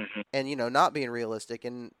 and not being realistic.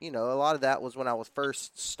 And a lot of that was when I was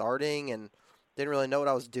first starting and didn't really know what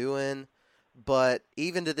I was doing. But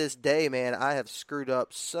even to this day, man, I have screwed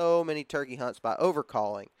up so many turkey hunts by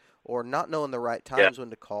overcalling or not knowing the right times when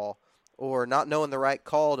to call or not knowing the right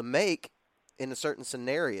call to make in a certain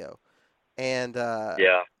scenario. And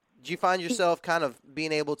do you find yourself kind of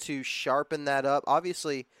being able to sharpen that up?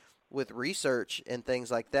 Obviously, with research and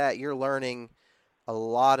things like that, you're learning a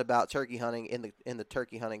lot about turkey hunting in the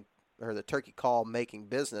turkey hunting or the turkey call making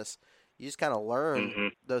business. You just kind of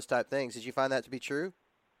learn those type things. Did you find that to be true?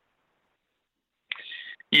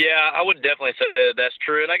 Yeah, I would definitely say that that's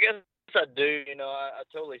true, and I guess I do. I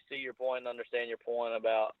totally see your point and understand your point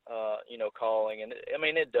about calling, and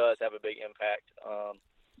it does have a big impact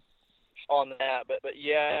on that. But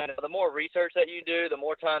yeah, the more research that you do, the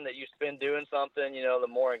more time that you spend doing something, the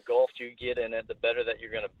more engulfed you get in it, the better that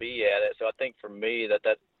you're going to be at it. So I think for me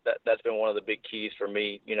that's been one of the big keys for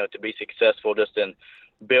me, to be successful just in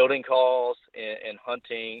building calls and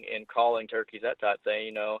hunting and calling turkeys, that type of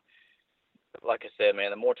thing. Like I said,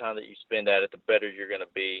 man, the more time that you spend at it, the better you're going to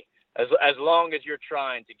be, as long as you're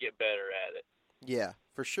trying to get better at it. Yeah,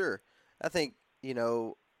 for sure. I think,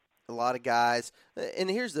 a lot of guys, and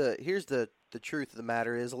here's the truth of the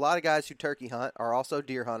matter is a lot of guys who turkey hunt are also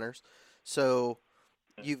deer hunters. So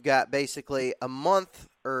you've got basically a month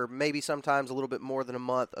or maybe sometimes a little bit more than a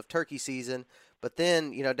month of turkey season. But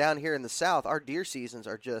then, down here in the South, our deer seasons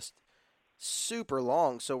are just super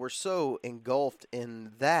long. So we're so engulfed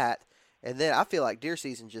in that. And then I feel like deer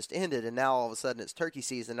season just ended, and now all of a sudden it's turkey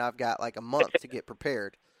season. And I've got like a month to get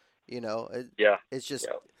prepared. It's just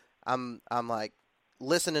I'm like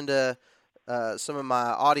listening to some of my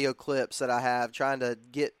audio clips that I have, trying to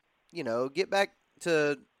get back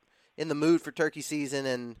to in the mood for turkey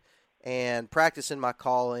season and practicing my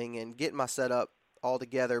calling and getting my setup all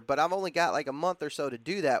together. But I've only got like a month or so to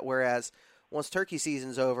do that. Whereas once turkey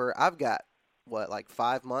season's over, I've got like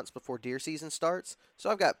 5 months before deer season starts. So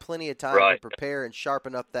I've got plenty of time to prepare and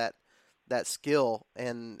sharpen up that skill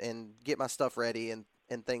and get my stuff ready and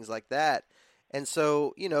things like that. And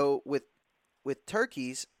so, with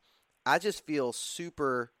turkeys, I just feel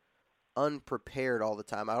super unprepared all the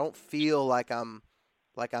time. I don't feel like I'm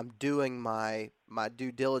doing my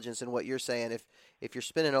due diligence in what you're saying. If you're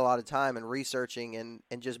spending a lot of time and researching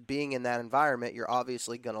and just being in that environment, you're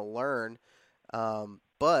obviously going to learn.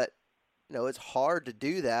 But it's hard to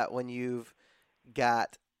do that when you've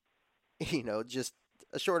got, just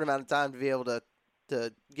a short amount of time to be able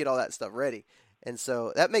to get all that stuff ready. And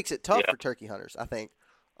so that makes it tough for turkey hunters, I think.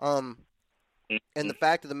 And the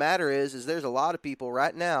fact of the matter is there's a lot of people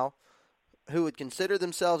right now who would consider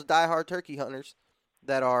themselves diehard turkey hunters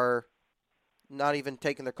that are not even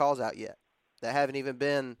taking their calls out yet, that haven't even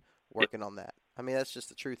been working on that. That's just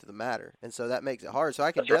the truth of the matter. And so that makes it hard. So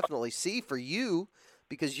I can definitely see for you,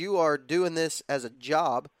 because you are doing this as a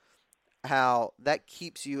job, how that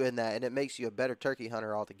keeps you in that, and it makes you a better turkey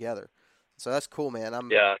hunter altogether. So that's cool, man.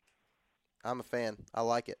 I'm a fan. I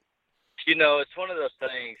like it. It's one of those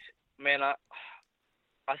things, man. I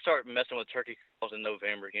start messing with turkey calls in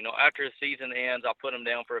November. After the season ends, I'll put them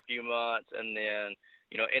down for a few months, and then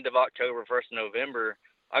end of October, 1st of November,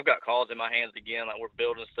 I've got calls in my hands again. Like we're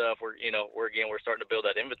building stuff. We're starting to build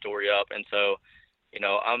that inventory up, and so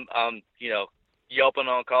I'm yelping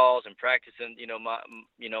on calls and practicing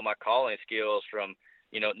my calling skills from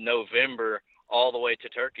November all the way to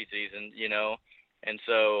turkey season. And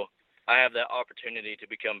so I have that opportunity to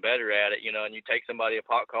become better at it, and you take somebody a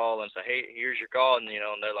pot call and say, hey, here's your call. And,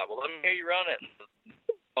 and they're like, well, let me hear you run it.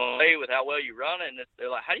 And with how well you run it. And they're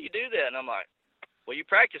like, how do you do that? And I'm like, well, you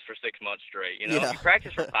practice for 6 months straight, you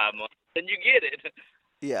practice for 5 months, and you get it.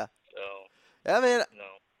 Yeah. So,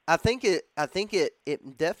 I think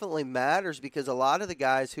it definitely matters, because a lot of the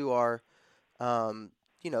guys who are,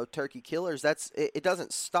 turkey killers, it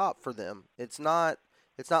doesn't stop for them. It's not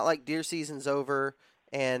like deer season's over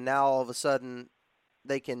and now all of a sudden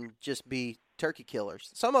they can just be turkey killers.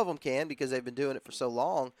 Some of them can, because they've been doing it for so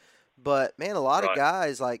long. But man, a lot of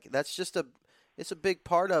guys, like, that's just it's a big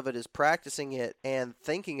part of it, is practicing it and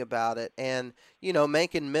thinking about it and,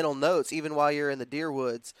 making mental notes. Even while you're in the deer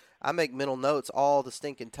woods, I make mental notes all the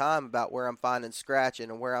stinking time about where I'm finding scratching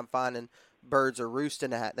and where I'm finding birds are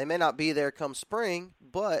roosting at. They may not be there come spring,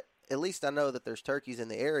 but at least I know that there's turkeys in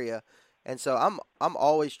the area. And so I'm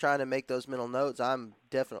always trying to make those mental notes. I'm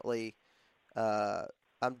definitely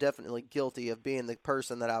I'm definitely guilty of being the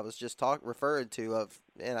person that I was just referring to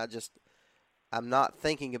and I'm not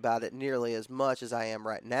thinking about it nearly as much as I am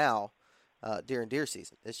right now during deer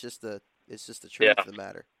season. It's just the truth of the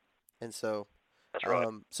matter. And so, That's right.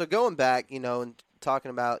 So going back, and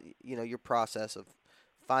talking about your process of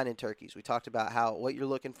finding turkeys. We talked about what you're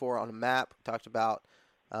looking for on a map. We talked about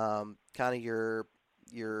kind of your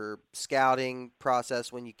scouting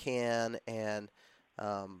process when you can, and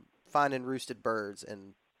finding roosted birds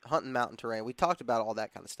and hunting mountain terrain. We talked about all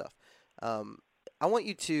that kind of stuff. I want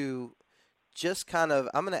you to just I'm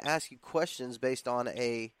going to ask you questions based on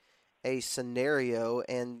a scenario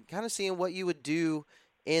and kind of seeing what you would do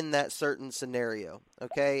in that certain scenario.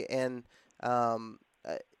 Okay. And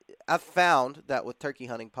I've found that with turkey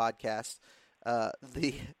hunting podcasts, what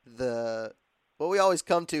we always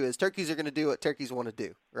come to is turkeys are going to do what turkeys want to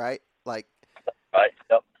do, right? Like, right.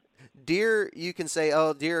 Yep. Deer, you can say,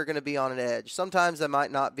 oh, deer are going to be on an edge. Sometimes they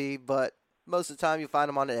might not be, but most of the time you find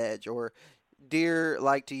them on an edge. Or deer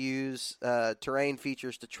like to use terrain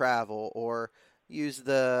features to travel, or use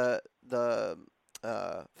the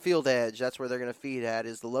field edge. That's where they're going to feed at,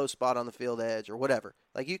 is the low spot on the field edge, or whatever.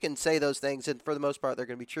 Like, you can say those things, and for the most part, they're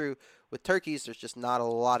going to be true. With turkeys, there's just not a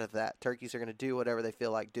lot of that. Turkeys are going to do whatever they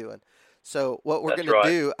feel like doing. So what we're going to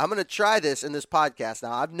do, I'm going to try this in this podcast.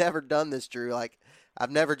 Now, I've never done this, Drew. Like,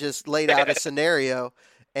 I've never just laid out a scenario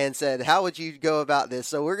and said, how would you go about this?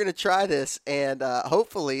 So we're going to try this, and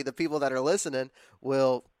hopefully the people that are listening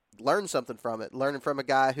will learn something from it, learning from a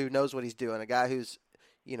guy who knows what he's doing, a guy who's,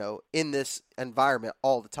 in this environment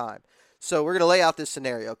all the time. So we're going to lay out this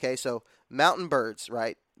scenario, okay? So mountain birds,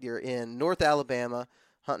 right? You're in North Alabama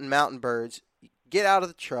hunting mountain birds. Get out of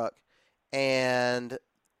the truck, and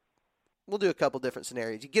we'll do a couple different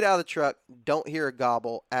scenarios. You get out of the truck, don't hear a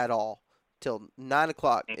gobble at all till 9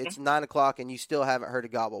 o'clock. Mm-hmm. It's 9 o'clock, and you still haven't heard a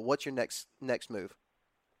gobble. What's your next move?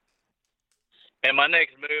 And my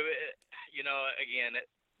next move, again,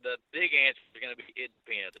 the big answer is going to be it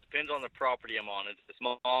depends. It depends on the property I'm on. Is it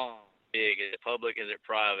small, big? Is it public? Is it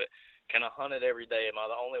private? Can I hunt it every day? Am I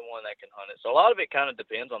the only one that can hunt it? So a lot of it kind of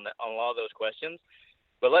depends on a lot of those questions.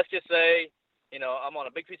 But let's just say, I'm on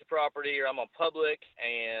a big piece of property, or I'm on public,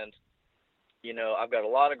 and I've got a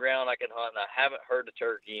lot of ground I can hunt, and I haven't heard the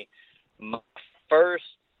turkey. My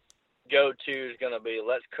first go-to is going to be,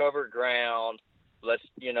 let's cover ground. Let's,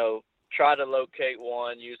 try to locate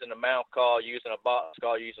one using a mouth call, using a box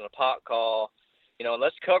call, using a pot call.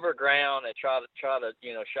 Let's cover ground and try to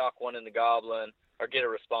shock one into gobbling or get a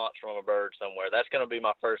response from a bird somewhere. That's going to be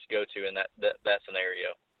my first go-to in that scenario.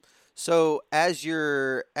 So as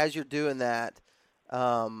you're doing that,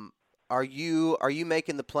 are you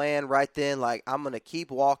making the plan right then? Like, I'm going to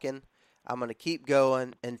keep walking, I'm going to keep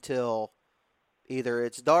going until either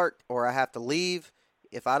it's dark or I have to leave.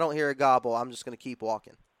 If I don't hear a gobble, I'm just going to keep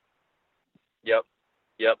walking. Yep.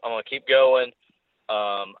 I'm going to keep going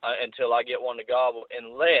until I get one to gobble,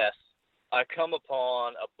 unless I come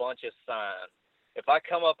upon a bunch of signs. If I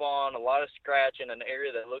come up on a lot of scratching in an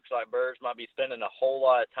area that looks like birds might be spending a whole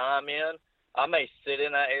lot of time in, I may sit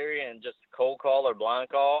in that area and just cold call or blind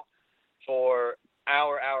call for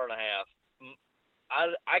hour and a half.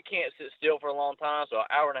 I can't sit still for a long time, so an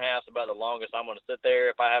hour and a half is about the longest I'm going to sit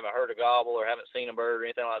there. If I haven't heard a gobble or haven't seen a bird or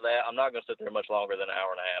anything like that, I'm not going to sit there much longer than an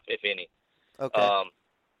hour and a half, if any. Okay.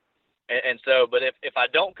 But if I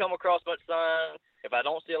don't come across much sign, if I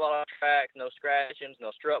don't see a lot of tracks, no scratchings,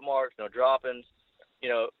 no strut marks, no droppings,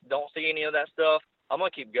 don't see any of that stuff, I'm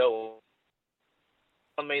going to keep going.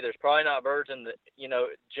 On me, there's probably not birds in the,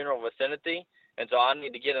 general vicinity, and so I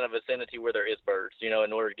need to get in a vicinity where there is birds,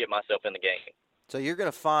 in order to get myself in the game. So you're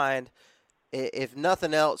going to find, if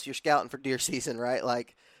nothing else, you're scouting for deer season, right?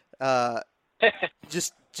 Like, you're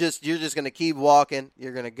just going to keep walking.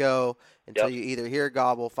 You're going to go until you either hear a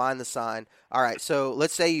gobble, find the sign. All right. So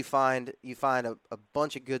let's say you find a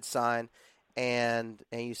bunch of good sign, and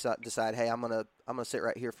you decide, hey, I'm gonna sit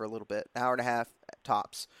right here for a little bit, an hour and a half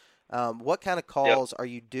tops. What kind of calls are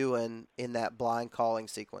you doing in that blind calling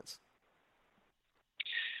sequence?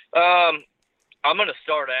 I'm going to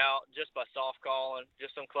start out just by soft calling,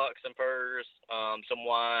 just some clucks and purrs, some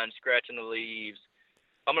whine, scratching the leaves.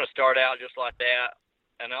 I'm going to start out just like that,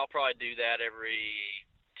 and I'll probably do that every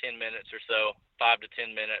 10 minutes or so, 5 to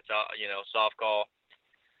 10 minutes, soft call.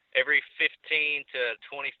 Every 15 to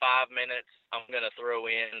 25 minutes, I'm going to throw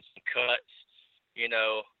in some cuts,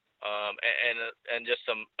 and just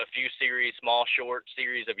a few short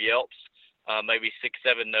series of yelps, maybe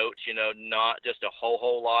 6-7 notes, not just a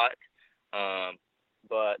whole lot.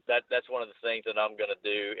 But that's one of the things that I'm going to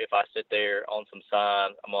do if I sit there on some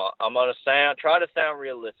sign. I'm going to try to sound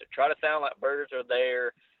realistic, try to sound like birds are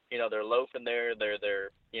there, they're loafing there,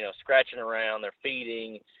 they're scratching around, they're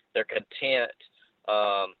feeding, they're content.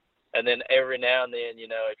 And then every now and then,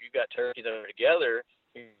 if you've got turkeys that are together,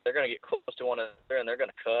 they're going to get close to one another and they're going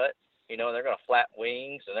to cut, and they're going to flap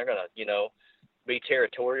wings and they're going to, be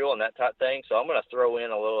territorial and that type of thing. So I'm going to throw in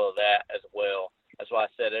a little of that as well. That's why I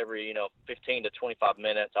said every, 15 to 25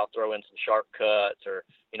 minutes, I'll throw in some sharp cuts or,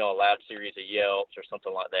 a loud series of yelps or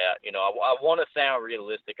something like that. I want to sound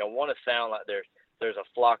realistic. I want to sound like there's a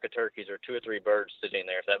flock of turkeys or 2 or 3 birds sitting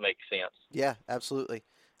there, if that makes sense. Yeah, absolutely.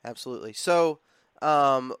 Absolutely. So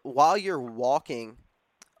while you're walking,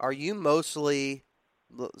 are you mostly,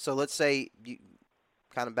 so let's say you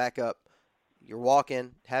kind of back up, you're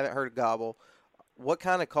walking, haven't heard a gobble. What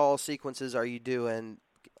kind of call sequences are you doing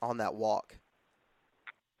on that walk?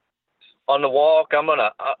 On the walk, I'm going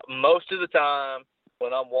to, most of the time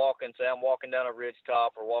when I'm walking, say I'm walking down a ridge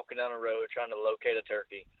top or walking down a road trying to locate a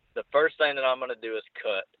turkey, the first thing that I'm going to do is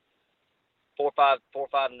cut. 4 or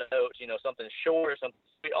 5 notes, something short, something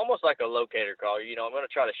almost like a locator call. I'm going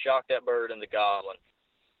to try to shock that bird into gobbling.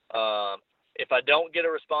 If I don't get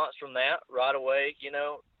a response from that right away,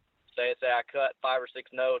 say I cut 5 or 6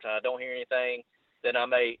 notes and I don't hear anything, then I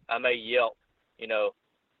may yelp,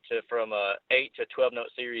 from a 8 to 12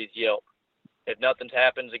 note series yelp. If nothing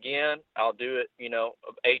happens again, I'll do it,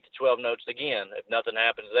 8 to 12 notes again. If nothing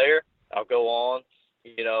happens there, I'll go on,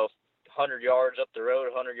 100 yards up the road,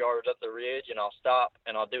 100 yards up the ridge, and I'll stop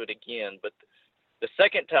and I'll do it again. But the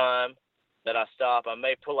second time that I stop, I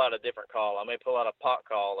may pull out a different call. I may pull out a pot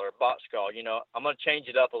call or a box call. I'm going to change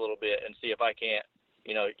it up a little bit and see if I can't,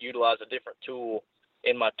 utilize a different tool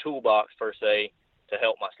in my toolbox, per se, to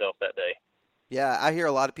help myself that day. Yeah, I hear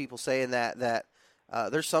a lot of people saying that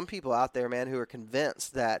there's some people out there, man, who are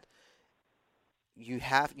convinced that you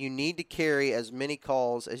need to carry as many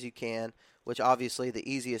calls as you can, which obviously the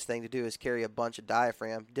easiest thing to do is carry a bunch of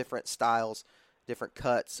diaphragm, different styles, different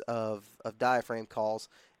cuts of diaphragm calls.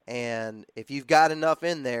 And if you've got enough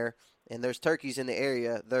in there and there's turkeys in the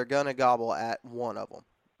area, they're going to gobble at one of them.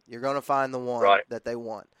 You're going to find the one right that they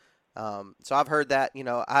want. So I've heard that,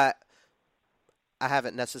 I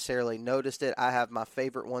haven't necessarily noticed it. I have my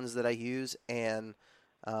favorite ones that I use, and,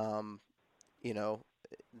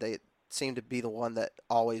 they seem to be the one that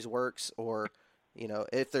always works, or,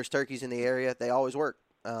 if there's turkeys in the area, they always work.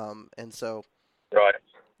 And so, right.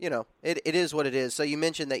 It is what it is. So you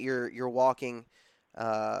mentioned that you're walking,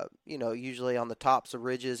 usually on the tops of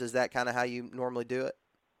ridges. Is that kind of how you normally do it?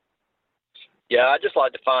 Yeah, I just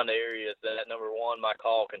like to find the areas that, number one, my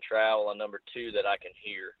call can travel, and number two, that I can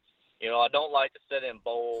hear. I don't like to sit in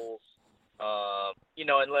bowls,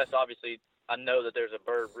 unless obviously I know that there's a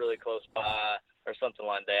bird really close by or something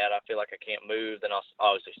like that. I feel like I can't move, then I'll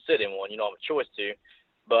obviously sit in one. I have a choice to.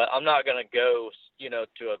 But I'm not going to go,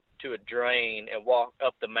 to a drain and walk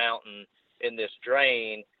up the mountain in this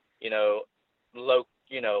drain,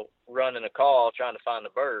 running a call trying to find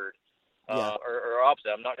a bird. Yeah. Or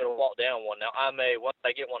opposite. I'm not going to walk down one. Now, once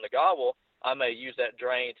I get one to gobble, I may use that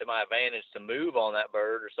drain to my advantage to move on that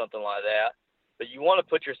bird or something like that. But you want to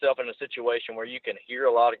put yourself in a situation where you can hear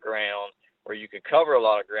a lot of ground, where you can cover a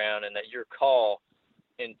lot of ground, and that your call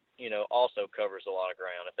also covers a lot of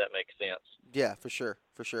ground, if that makes sense. Yeah, for sure.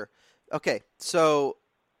 For sure. Okay. So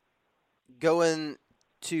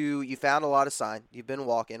you found a lot of sign. You've been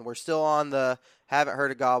walking. We're still on the haven't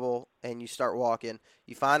heard a gobble, and you start walking.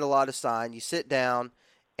 You find a lot of sign. You sit down,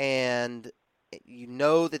 and you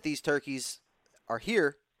know that these turkeys are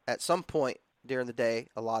here at some point during the day,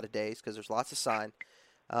 a lot of days, because there's lots of sign.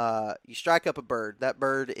 You strike up a bird. That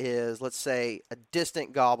bird is, let's say, a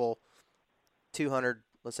distant gobble,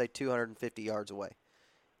 250 yards away.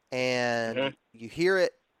 And you hear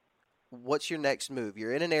it. What's your next move?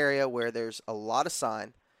 You're in an area where there's a lot of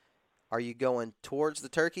sign. Are you going towards the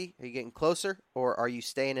turkey? Are you getting closer? Or are you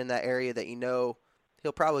staying in that area that you know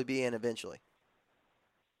he'll probably be in eventually?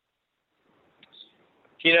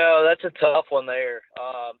 That's a tough one there.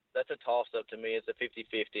 That's a toss-up to me. It's a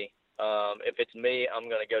 50-50. If it's me, I'm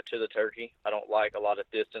going to go to the turkey. I don't like a lot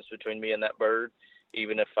of distance between me and that bird,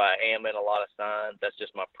 even if I am in a lot of sign. That's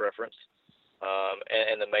just my preference.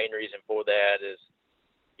 And the main reason for that is,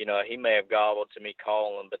 he may have gobbled to me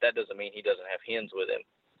calling, but that doesn't mean he doesn't have hens with him.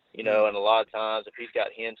 And a lot of times if he's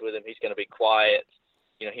got hens with him, he's going to be quiet.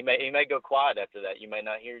 He may go quiet after that. You may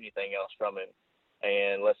not hear anything else from him.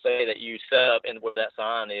 And let's say that you set up in where that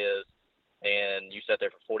sign is, and you sat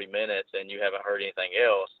there for 40 minutes and you haven't heard anything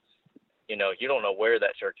else. You don't know where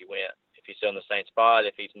that turkey went. If he's still in the same spot,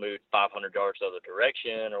 if he's moved 500 yards the other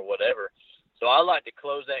direction or whatever. So I like to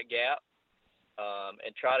close that gap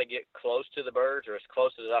and try to get close to the birds, or as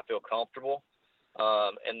close as I feel comfortable.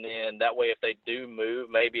 And then that way, if they do move,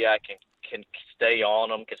 maybe I can stay on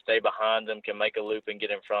them, can stay behind them, can make a loop and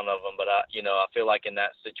get in front of them. But I feel like in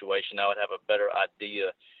that situation, I would have a better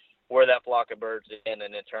idea where that flock of birds is in,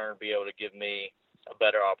 and in turn be able to give me a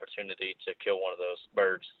better opportunity to kill one of those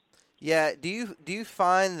birds. Yeah. Do you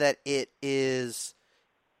find that it is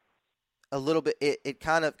a little bit, it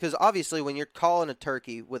kind of, because obviously when you're calling a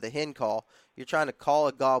turkey with a hen call, you're trying to call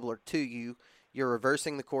a gobbler to you. You're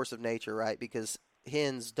reversing the course of nature, right? Because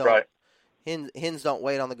hens don't Right. hens don't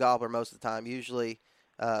wait on the gobbler most of the time. Usually,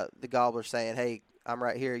 the gobbler's saying, "Hey, I'm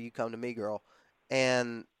right here. You come to me, girl."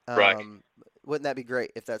 And Right. wouldn't that be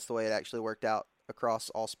great if that's the way it actually worked out across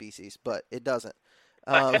all species? But it doesn't.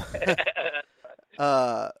 Um,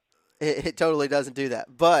 uh, it totally doesn't do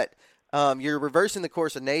that. But you're reversing the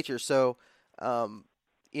course of nature. So, um,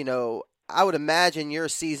 I would imagine you're a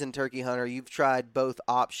seasoned turkey hunter. You've tried both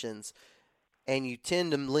options, and you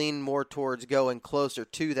tend to lean more towards going closer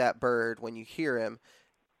to that bird when you hear him.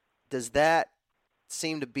 Does that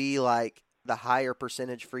seem to be like the higher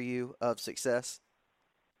percentage for you of success?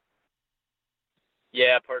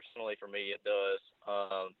 Yeah, personally for me it does.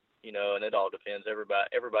 And it all depends.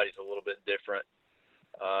 Everybody's a little bit different.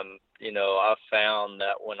 I've found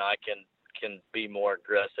that when I can be more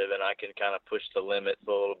aggressive and I can kind of push the limits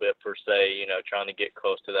a little bit per se, trying to get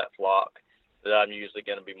close to that flock, that I'm usually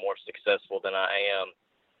going to be more successful than I am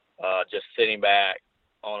just sitting back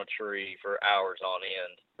on a tree for hours on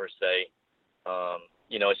end per se.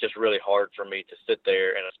 It's just really hard for me to sit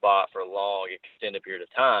there in a spot for a long extended period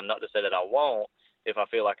of time. Not to say that I won't. If I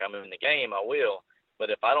feel like I'm in the game, I will. But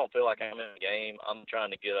if I don't feel like I'm in the game, I'm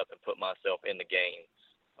trying to get up and put myself in the game.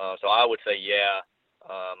 So I would say, yeah,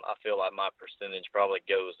 I feel like my percentage probably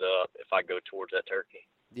goes up if I go towards that turkey.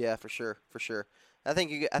 Yeah, for sure, for sure. I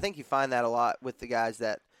think you find that a lot with the guys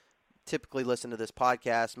that typically listen to this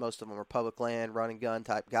podcast. Most of them are public land, run and gun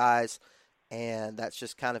type guys, and that's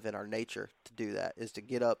just kind of in our nature to do that, is to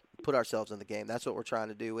get up, put ourselves in the game. That's what we're trying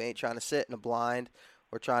to do. We ain't trying to sit in a blind.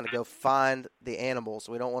 We're trying to go find the animals.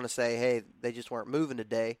 We don't want to say, hey, they just weren't moving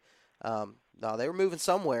today. No, they were moving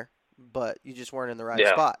somewhere, but you just weren't in the right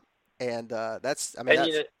spot. And go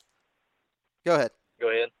ahead. Go ahead.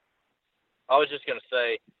 I was just going to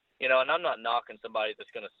say, and I'm not knocking somebody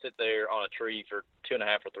that's going to sit there on a tree for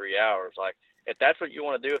 2.5 or 3 hours. Like, if that's what you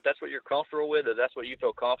want to do, if that's what you're comfortable with, if that's what you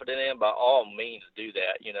feel confident in, by all means do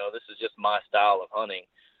that. This is just my style of hunting.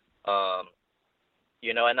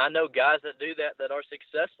 And I know guys that do that are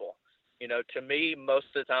successful. To me, most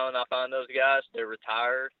of the time I find those guys, they're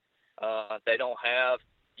retired. They don't have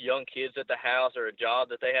young kids at the house or a job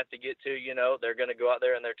that they have to get to. They're going to go out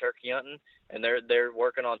there and they're turkey hunting, and they're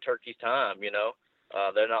working on turkey's time.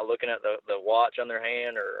 They're not looking at the watch on their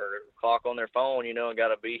hand or clock on their phone, and got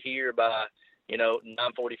to be here by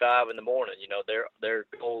 9:45 in the morning. Their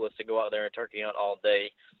goal is to go out there and turkey hunt all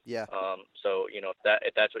day. Yeah. So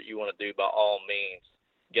if that's what you want to do, by all means,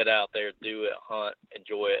 get out there, do it, hunt,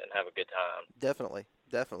 enjoy it, and have a good time. Definitely.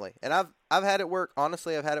 And I've had it work.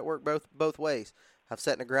 Honestly, I've had it work both ways. I've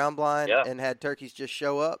sat in a ground blind and had turkeys just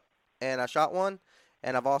show up, and I shot one.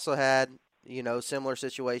 And I've also had similar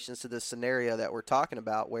situations to this scenario that we're talking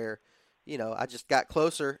about, where I just got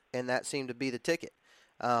closer, and that seemed to be the ticket.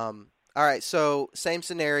 All right, so same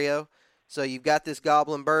scenario. So you've got this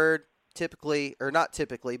goblin bird. Typically, or not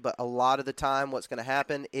typically, but a lot of the time what's going to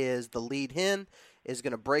happen is the lead hen is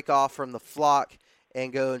going to break off from the flock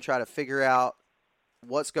and go and try to figure out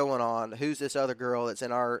what's going on. Who's this other girl that's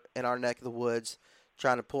in our neck of the woods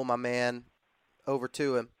trying to pull my man over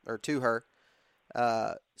to him or to her.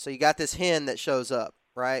 So you got this hen that shows up,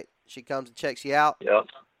 right? She comes and checks you out. Yep.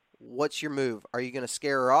 What's your move? Are you going to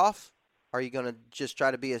scare her off? Are you going to just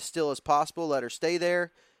try to be as still as possible, let her stay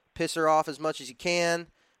there, piss her off as much as you can?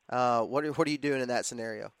 What are you doing in that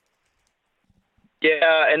scenario?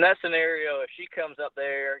 Yeah, in that scenario, if she comes up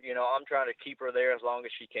there, I'm trying to keep her there as long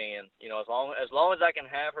as she can. As long as I can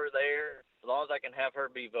have her there, as long as I can have her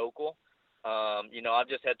be vocal. I've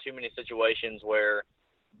just had too many situations where,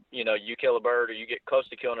 you kill a bird or you get close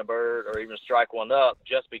to killing a bird or even strike one up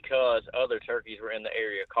just because other turkeys were in the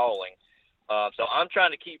area calling. So I'm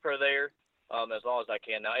trying to keep her there as long as I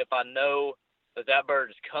can. Now, if I know that bird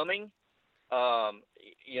is coming,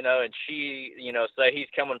 and she, say he's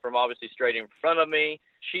coming from obviously straight in front of me.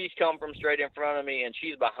 She's come from straight in front of me, and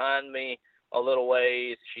she's behind me a little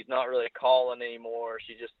ways. She's not really calling anymore.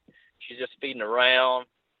 She's just feeding around,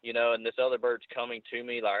 and this other bird's coming to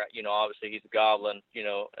me. Like, obviously he's gobbling,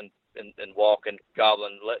 and walking,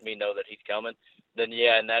 gobbling, let me know that he's coming. Then,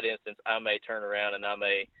 yeah, in that instance, I may turn around and I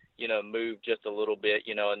may, move just a little bit,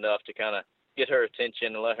 enough to kind of get her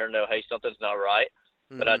attention and let her know, hey, something's not right.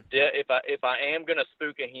 But if I am gonna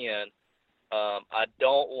spook a hen, I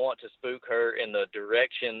don't want to spook her in the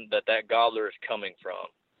direction that gobbler is coming from.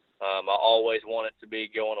 I always want it to be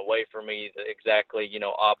going away from me, exactly,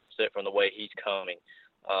 opposite from the way he's coming.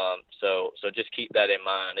 So just keep that in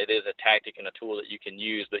mind. It is a tactic and a tool that you can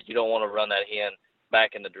use, but you don't want to run that hen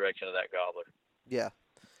back in the direction of that gobbler. Yeah.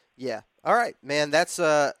 Yeah. All right, man. That's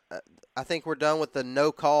I think we're done with the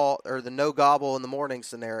no call or the no gobble in the morning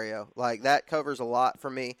scenario. Like, that covers a lot for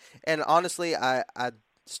me. And honestly, I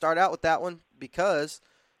start out with that one because,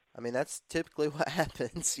 I mean, that's typically what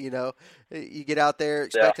happens. You get out there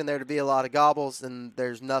expecting there to be a lot of gobbles, and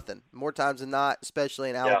there's nothing. More times than not, especially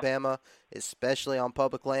in Alabama, especially on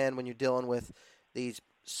public land, when you're dealing with these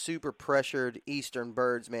super pressured eastern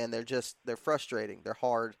birds, man, they're frustrating. They're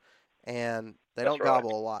hard, and they don't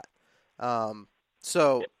gobble a lot.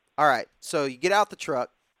 All right. So you get out the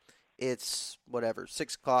truck. It's whatever,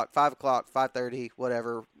 6 o'clock, 5 o'clock, 5:30,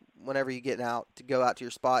 whatever. Whenever you're getting out to go out to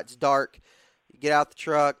your spot, it's dark. You get out the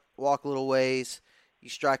truck, walk a little ways, you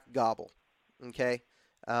strike a gobble. Okay.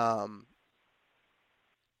 Let's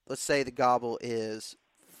say the gobble is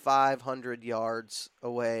 500 yards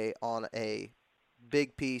away on a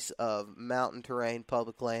big piece of mountain terrain,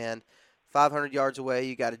 public land. 500 yards away,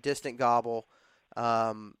 you got a distant gobble.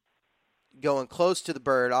 Going close to the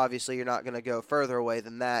bird, obviously you're not going to go further away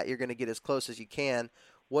than that. You're going to get as close as you can.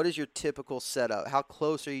 What is your typical setup? How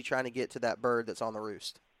close are you trying to get to that bird that's on the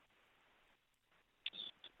roost?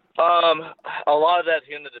 A lot of that's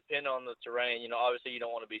going to depend on the terrain. Obviously you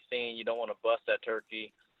don't want to be seen. You don't want to bust that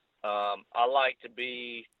turkey. I like to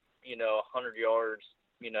be, 100 yards,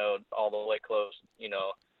 all the way close,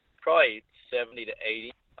 probably 70 to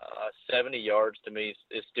 80. 70 yards to me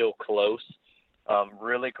is still close,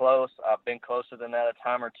 really close. I've been closer than that a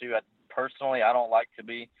time or two. Personally, I don't like to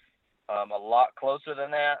be a lot closer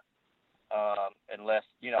than that, unless,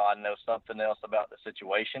 I know something else about the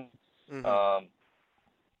situation. Mm-hmm.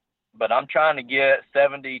 But I'm trying to get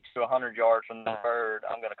 70 to 100 yards from the bird.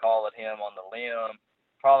 I'm going to call it him on the limb.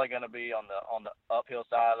 Probably going to be on the uphill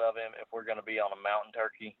side of him if we're going to be on a mountain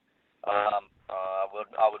turkey. I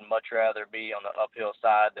would much rather be on the uphill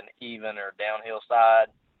side than even or downhill side.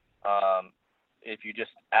 If you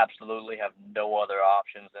just absolutely have no other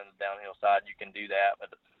options than the downhill side, you can do that.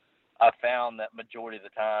 But I found that majority of the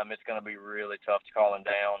time it's going to be really tough to call him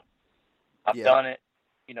down. I've done it.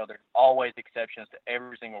 There's always exceptions to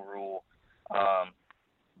every single rule.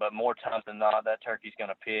 But more times than not, that turkey's going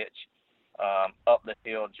to pitch up the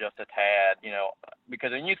hill just a tad, because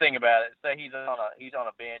when you think about it, say he's on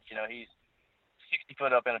a bench, he's 60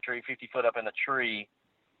 foot up in a tree, 50 foot up in the tree,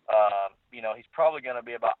 he's probably going to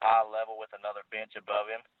be about eye level with another bench above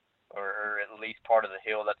him, or at least part of the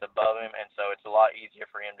hill that's above him. And so it's a lot easier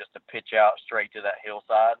for him just to pitch out straight to that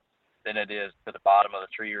hillside than it is to the bottom of the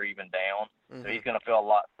tree or even down. Mm-hmm. So he's going to feel a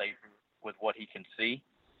lot safer with what he can see.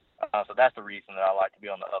 So that's the reason that I like to be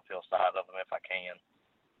on the uphill side of him if I can.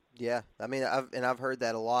 Yeah, I mean, I've heard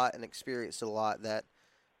that a lot and experienced it a lot, that,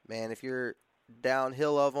 man, if you're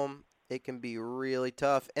downhill of them, it can be really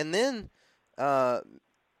tough. And then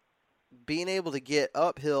being able to get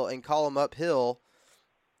uphill and call them uphill,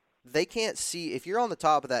 they can't see. If you're on the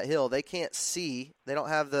top of that hill, they can't see. They don't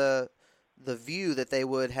have the view that they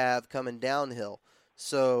would have coming downhill.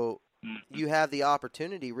 So you have the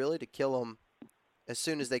opportunity really to kill them as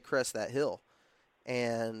soon as they crest that hill.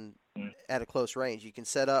 And at a close range, you can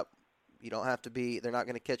set up. You don't have to be. They're not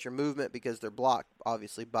going to catch your movement because they're blocked,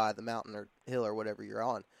 obviously, by the mountain or hill or whatever you're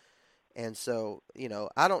on. And so,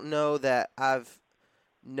 I don't know that I've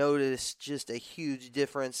noticed just a huge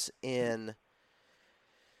difference in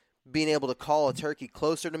being able to call a turkey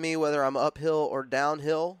closer to me, whether I'm uphill or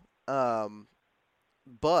downhill.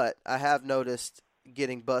 But I have noticed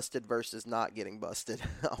getting busted versus not getting busted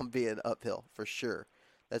on being uphill for sure.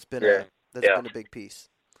 That's been been a big piece.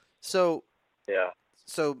 So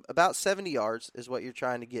about 70 yards is what you're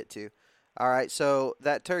trying to get to. All right, so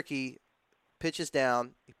that turkey pitches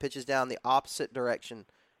down. He pitches down the opposite direction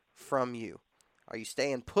from you. Are you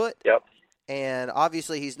staying put? Yep. And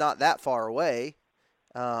obviously he's not that far away.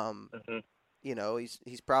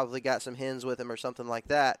 He's probably got some hens with him or something like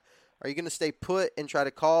that. Are you going to stay put and try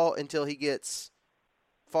to call until he gets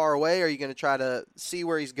far away, or are you going to try to see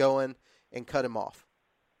where he's going and cut him off?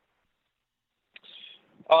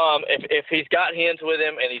 If he's got hens with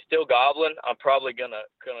him and he's still gobbling, I'm probably gonna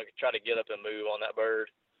try to get up and move on that bird.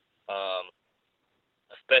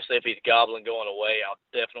 Especially if he's gobbling going away, I'll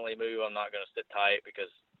definitely move. I'm not gonna sit tight because,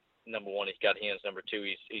 number one, he's got hens. Number two,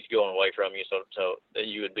 he's going away from you. So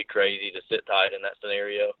you would be crazy to sit tight in that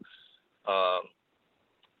scenario.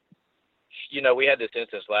 we had this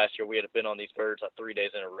instance last year. We had been on these birds like 3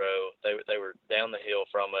 days in a row. They were down the hill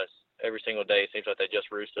from us every single day. It seems like they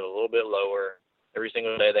just roosted a little bit lower. Every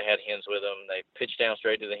single day they had hens with them. They pitched down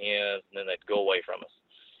straight to the hens, and then they'd go away from us.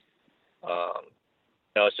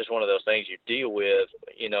 It's just one of those things you deal with,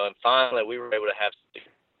 and finally we were able to have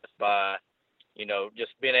success by,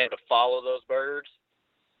 just being able to follow those birds,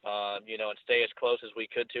 and stay as close as we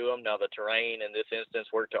could to them. Now, the terrain in this instance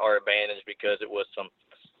worked to our advantage because it was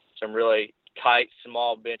some really tight,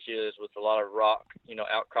 small benches with a lot of rock,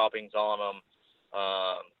 outcroppings on them.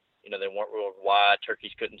 They weren't real wide.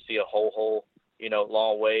 Turkeys couldn't see a whole hole,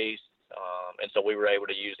 long ways. And so we were able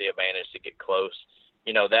to use the advantage to get close,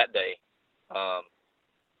 that day.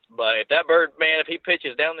 But if that bird, man, if he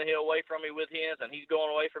pitches down the hill away from me with hens and he's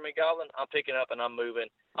going away from me gobbling, I'm picking up and I'm moving.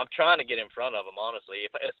 I'm trying to get in front of them, honestly.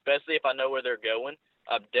 Especially if I know where they're going,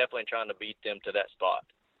 I'm definitely trying to beat them to that spot,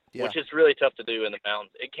 which is really tough to do in the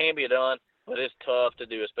mountains. It can be done, but it's tough to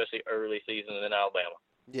do, especially early season in Alabama.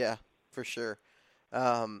 Yeah, for sure.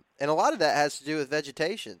 And a lot of that has to do with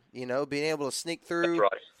vegetation, being able to sneak through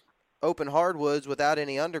open hardwoods without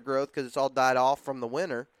any undergrowth because it's all died off from the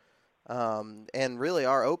winter. And really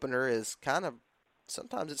our opener is kind of,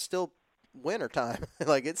 sometimes it's still winter time.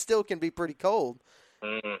 Like, it still can be pretty cold.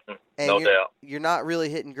 Mm-hmm. And no doubt. You're not really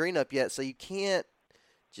hitting green up yet, so you can't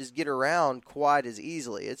just get around quite as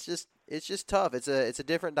easily. It's just tough. It's a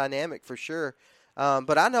different dynamic for sure.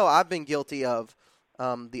 But I know I've been guilty of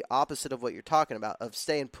the opposite of what you're talking about, of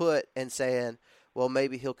staying put and saying, well,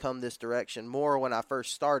 maybe he'll come this direction more when I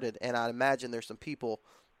first started. And I imagine there's some people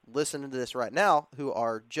listening to this right now who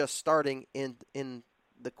are just starting in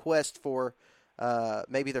the quest for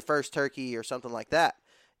maybe their first turkey or something like that.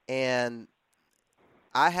 And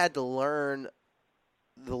I had to learn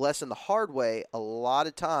the lesson the hard way a lot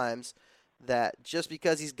of times, that just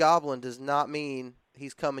because he's gobbling does not mean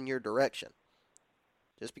he's coming your direction.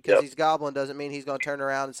 Just because he's gobbling doesn't mean he's going to turn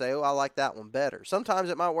around and say, oh, I like that one better. Sometimes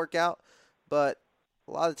it might work out, but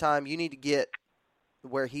a lot of the time you need to get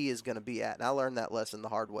where he is going to be at. And I learned that lesson the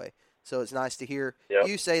hard way. So it's nice to hear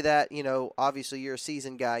you say that. Obviously you're a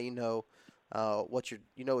seasoned guy. What you're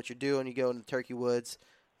doing. You go into the turkey woods.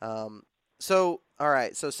 So all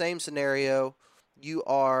right. So same scenario. You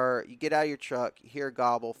get out of your truck. You hear a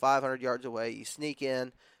gobble 500 yards away. You sneak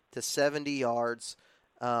in to 70 yards.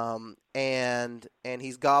 And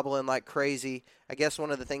he's gobbling like crazy. I guess one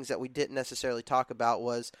of the things that we didn't necessarily talk about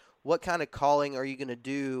was, what kind of calling are you going to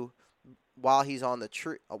do while he's on the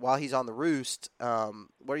roost?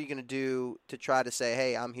 What are you going to do to try to say,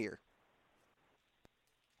 hey, I'm here?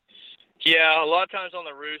 Yeah, a lot of times on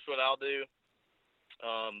the roost, what I'll do,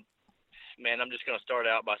 I'm just going to start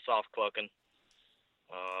out by soft clucking.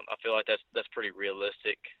 I feel like that's pretty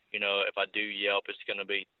realistic. If I do yelp, it's going to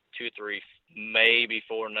be 2, 3, maybe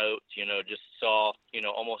 4 notes, just soft,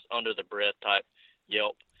 almost under the breath type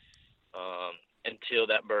yelp, until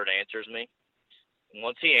that bird answers me.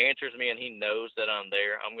 Once he answers me and he knows that I'm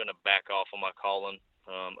there, I'm going to back off on my calling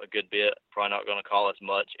a good bit. Probably not going to call as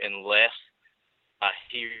much unless I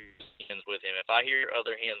hear hens with him. If I hear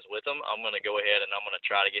other hens with him, I'm going to go ahead and I'm going to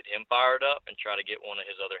try to get him fired up and try to get one of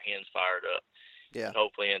his other hens fired up. Yeah. And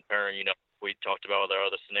hopefully in turn, we talked about with our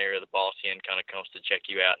other scenario, the boss hen kind of comes to check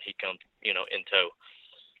you out, and he comes, in tow.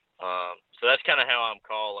 So that's kind of how I'm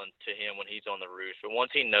calling to him when he's on the roost. But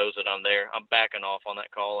once he knows that I'm there, I'm backing off on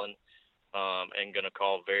that calling, and going to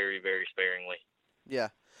call very, very sparingly. Yeah.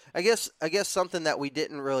 I guess something that we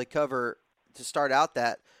didn't really cover to start out,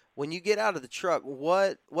 that when you get out of the truck,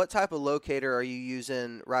 what type of locator are you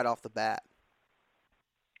using right off the bat?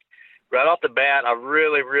 Right off the bat, I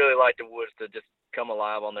really, really like the woods to just come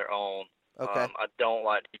alive on their own. Okay. I don't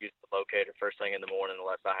like to use the locator first thing in the morning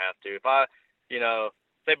unless I have to. If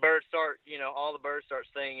say birds start, all the birds start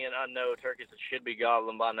singing, I know turkeys should be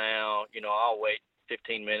gobbling by now. I'll wait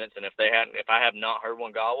 15 minutes, and if I have not heard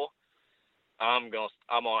one gobble, I'm on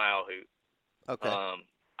owl hoot. Okay.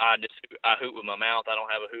 I hoot with my mouth. I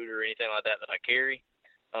don't have a hooter or anything like that I carry.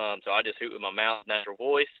 So I just hoot with my mouth, natural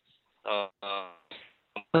voice. A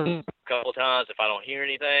couple of times, if I don't hear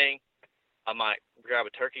anything, I might grab a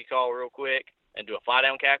turkey call real quick and do a fly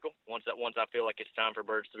down cackle. Once I feel like it's time for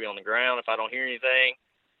birds to be on the ground, if I don't hear anything,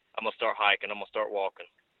 I'm gonna start hiking. I'm gonna start walking.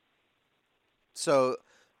 So,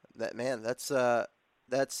 that's a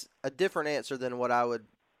different answer than what I would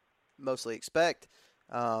mostly expect.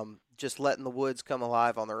 Just letting the woods come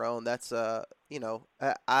alive on their own. That's I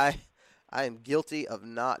am guilty of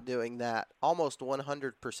not doing that almost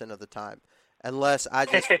 100% of the time, unless I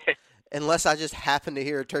just happen to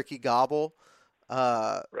hear a turkey gobble.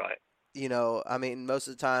 Right. Most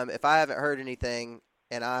of the time, if I haven't heard anything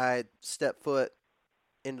and I step foot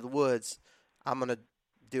into the woods, I'm gonna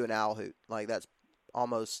do an owl hoot. Like that's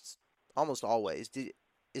almost always.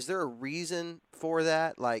 Is there a reason for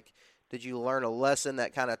that? Like, did you learn a lesson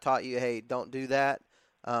that kind of taught you, hey, don't do that,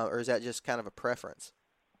 or is that just kind of a preference?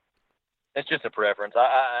 It's just a preference.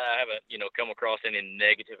 I haven't, come across any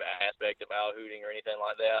negative aspect of owl hooting or anything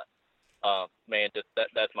like that. Man, just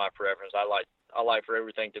that's my preference. I like for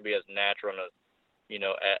everything to be as natural and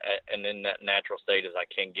and in that natural state as I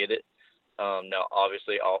can get it. Now,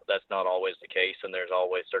 obviously, that's not always the case, and there's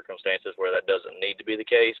always circumstances where that doesn't need to be the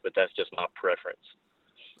case, but that's just my preference.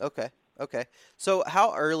 Okay. So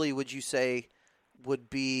how early would you say would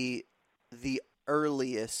be the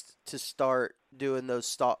earliest to start doing those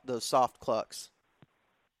soft clucks?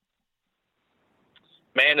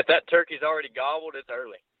 Man, if that turkey's already gobbled, it's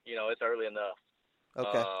early. It's early enough.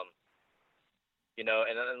 Okay.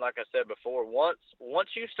 And like I said before, once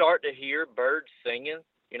you start to hear birds singing,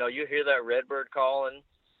 you hear that redbird calling,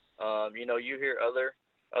 you hear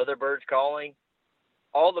other birds calling,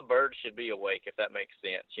 all the birds should be awake, if that makes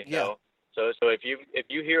sense, Yeah. So if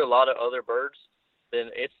you hear a lot of other birds, then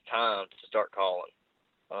it's time to start calling.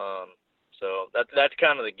 So that's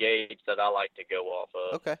kind of the gauge that I like to go off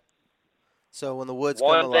of. Okay. So when the woods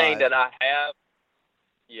One come alive. thing that I have,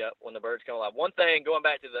 when the birds come alive. One thing, going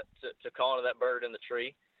back to calling to that bird in the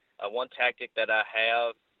tree, one tactic that I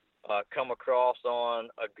have come across on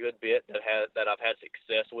a good bit that I've had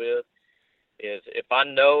success with is if I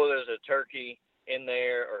know there's a turkey in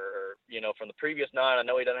there, or from the previous night I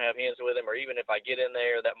know he doesn't have hens with him, or even if I get in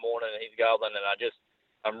there that morning and he's gobbling and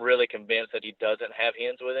I'm really convinced that he doesn't have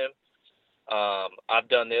hens with him. I've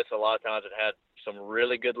done this a lot of times and had some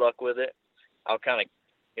really good luck with it. I'll kind of,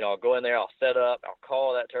 I'll go in there, I'll set up, I'll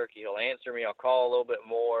call that turkey, he'll answer me, I'll call a little bit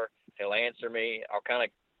more, he'll answer me, I'll kind of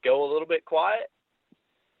go a little bit quiet.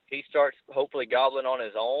 He starts hopefully gobbling on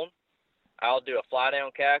his own. I'll do a fly down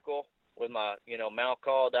cackle with my, mouth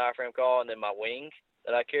call, diaphragm call, and then my wing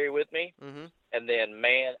that I carry with me. Mm-hmm. And then,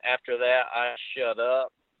 man, after that, I shut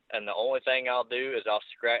up, and the only thing I'll do is I'll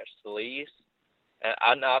scratch the leaves.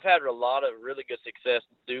 And I've had a lot of really good success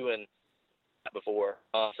doing that before.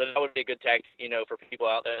 So that would be a good tactic, for people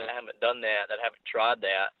out there that haven't done that haven't tried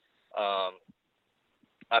that.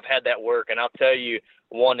 I've had that work, and I'll tell you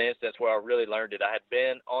one instance where I really learned it. I had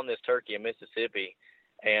been on this turkey in Mississippi,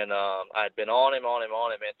 and I had been on him,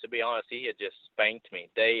 and to be honest, he had just spanked me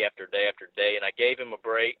day after day after day, and I gave him a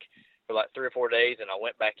break for like 3 or 4 days, and I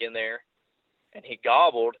went back in there, and he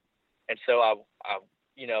gobbled, and so I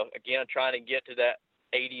again, trying to get to that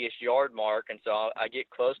 80-ish yard mark, and so I get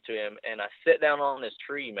close to him, and I sit down on this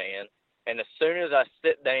tree, man, and as soon as I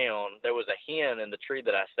sit down, there was a hen in the tree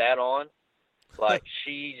that I sat on. Like,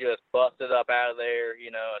 she just busted up out of there,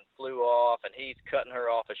 and flew off, and he's cutting her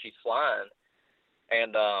off as she's flying.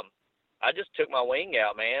 And I just took my wing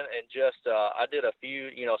out, man, and just I did a few,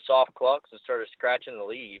 soft clucks and started scratching the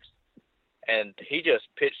leaves. And he just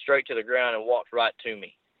pitched straight to the ground and walked right to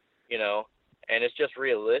me, And it's just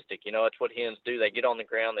realistic, it's what hens do. They get on the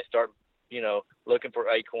ground, they start, looking for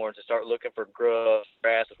acorns, they start looking for grubs,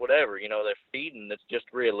 grasses, whatever, they're feeding. It's just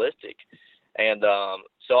realistic. And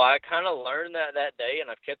so I kind of learned that day, and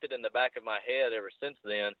I've kept it in the back of my head ever since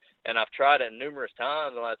then. And I've tried it numerous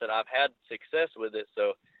times, and like I said, I've had success with it.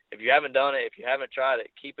 So if you haven't done it, if you haven't tried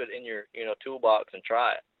it, keep it in your toolbox and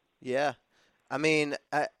try it. Yeah. I mean,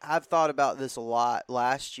 I've thought about this a lot.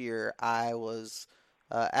 Last year, I was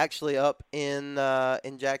actually up in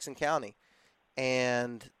Jackson County,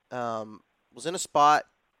 and was in a spot.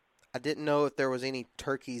 I didn't know if there was any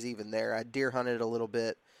turkeys even there. I deer hunted a little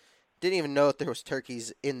bit. Didn't even know if there was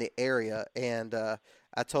turkeys in the area, and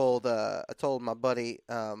I told my buddy,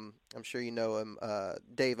 I'm sure you know him,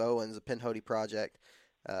 Dave Owens, of Pinhoti Project.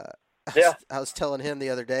 Yeah. I was telling him the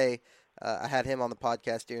other day, I had him on the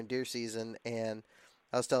podcast during deer season, and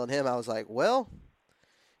I was telling him, I was like, well,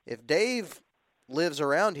 if Dave lives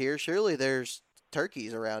around here, surely there's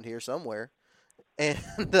turkeys around here somewhere. And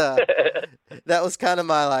that was kind of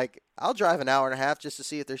my, like, I'll drive an hour and a half just to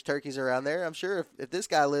see if there's turkeys around there. I'm sure if this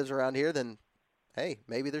guy lives around here, then, hey,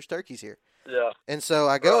 maybe there's turkeys here. Yeah. And so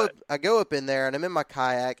I go up in there, and I'm in my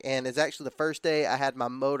kayak, and it's actually the first day I had my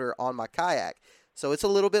motor on my kayak. So it's a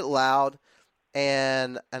little bit loud,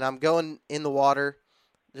 and I'm going in the water,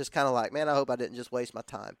 just kind of like, man, I hope I didn't just waste my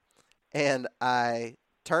time. And I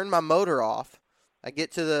turn my motor off. I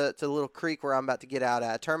get to the little creek where I'm about to get out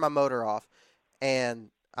at. I turn my motor off, and,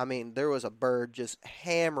 I mean, there was a bird just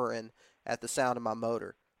hammering at the sound of my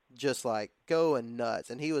motor, just like going nuts.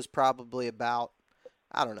 And he was probably about,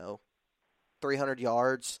 I don't know, 300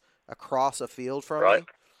 yards across a field from me.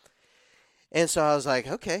 And so I was like,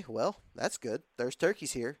 okay, well, that's good. There's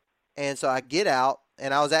turkeys here. And so I get out,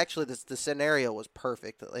 And I was actually, the scenario was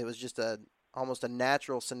perfect. It was just almost a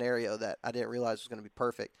natural scenario that I didn't realize was going to be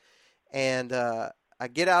perfect. And I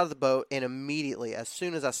get out of the boat, and immediately, as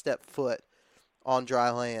soon as I step foot on dry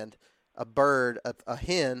land, a bird, a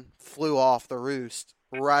hen, flew off the roost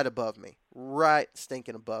right above me, right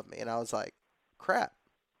stinking above me. And I was like, crap.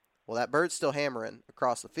 Well, that bird's still hammering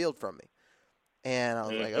across the field from me. And I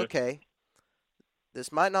was like, okay,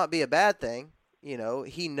 this might not be a bad thing. You know,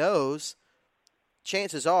 he knows,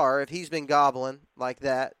 chances are, if he's been gobbling like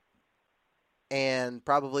that, and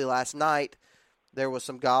probably last night there was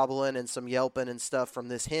some gobbling and some yelping and stuff from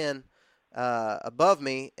this hen above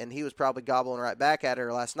me, and he was probably gobbling right back at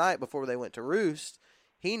her last night before they went to roost.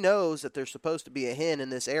 He knows that there's supposed to be a hen in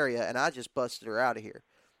this area, and I just busted her out of here.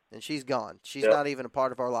 And she's gone. She's not even a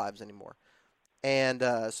part of our lives anymore. And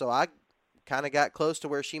so I kind of got close to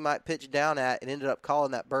where she might pitch down at and ended up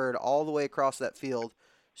calling that bird all the way across that field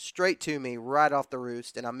straight to me right off the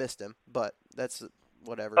roost, and I missed him. But that's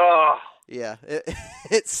whatever. Oh. Yeah,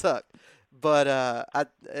 it sucked. But I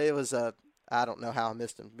don't know how I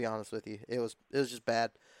missed him, to be honest with you. It was just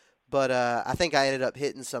bad. But I think I ended up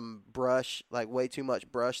hitting some brush, like way too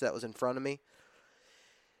much brush that was in front of me.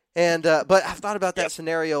 And but I've thought about that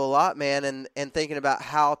scenario a lot, man, and thinking about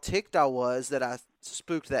how ticked I was that I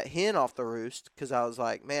spooked that hen off the roost, because I was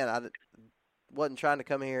like, man, I wasn't trying to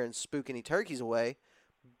come here and spook any turkeys away.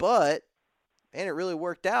 But, man, it really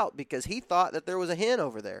worked out because he thought that there was a hen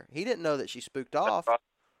over there. He didn't know that she spooked off.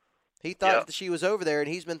 He thought that she was over there, and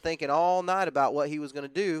he's been thinking all night about what he was going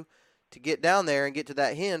to do to get down there and get to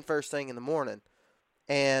that hen first thing in the morning.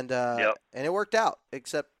 And and it worked out,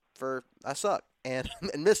 except for I sucked and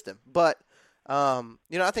missed him. But, you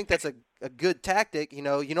know, I think that's a good tactic. You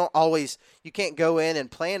know, you can't go in and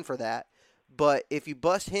plan for that. But if you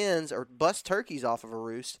bust hens or bust turkeys off of a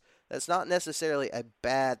roost, that's not necessarily a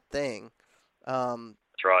bad thing.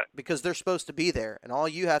 That's right. Because they're supposed to be there, and all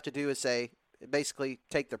you have to do is basically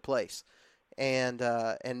take their place. And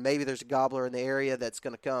maybe there's a gobbler in the area that's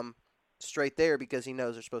going to come straight there because he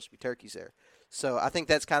knows there's supposed to be turkeys there. So I think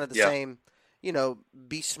that's kind of the same, you know,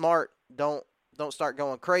 be smart. Don't start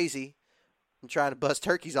going crazy and trying to bust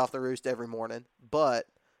turkeys off the roost every morning. But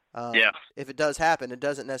if it does happen, it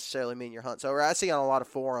doesn't necessarily mean your hunt's over. I see on a lot of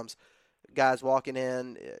forums guys walking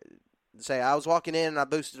in, say, I was walking in and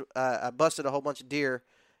I busted a whole bunch of deer.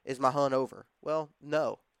 Is my hunt over? Well,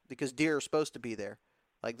 no, because deer are supposed to be there.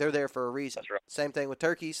 Like, they're there for a reason. That's right. Same thing with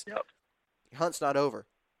turkeys. Yep. Your hunt's not over.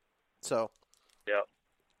 So, yep.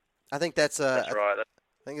 I think that's right. I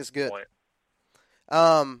think it's good.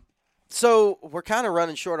 So we're kind of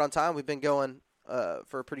running short on time. We've been going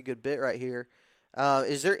for a pretty good bit right here.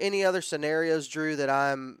 Is there any other scenarios, Drew, that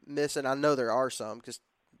I'm missing? I know there are some because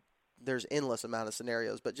there's endless amount of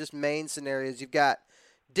scenarios, but just main scenarios. You've got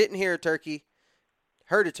didn't hear a turkey,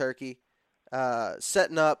 heard a turkey,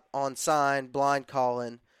 setting up on sign, blind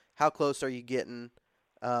calling. How close are you getting?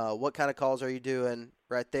 What kind of calls are you doing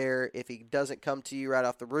right there? If he doesn't come to you right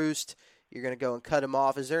off the roost, you're going to go and cut him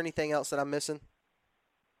off. Is there anything else that I'm missing?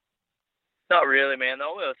 Not really, man. The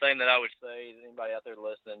only other thing that I would say is anybody out there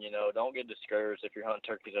listening, you know, don't get discouraged if you're hunting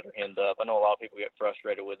turkeys that are henned up. I know a lot of people get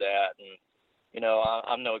frustrated with that, and, you know,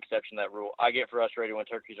 I'm no exception to that rule. I get frustrated when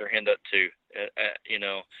turkeys are henned up too. You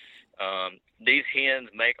know, these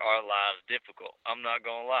hens make our lives difficult. I'm not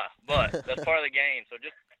going to lie, but that's part of the game. So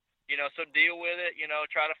just, you know, so deal with it, you know,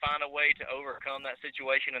 try to find a way to overcome that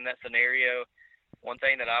situation and that scenario. One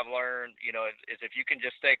thing that I've learned, you know, is if you can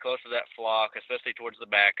just stay close to that flock, especially towards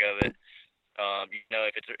the back of it, you know,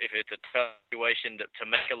 if it's a tough situation to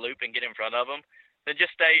make a loop and get in front of them, then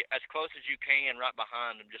just stay as close as you can right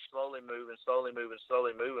behind them, just slowly moving,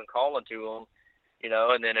 calling to them, you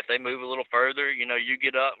know, and then if they move a little further, you know, you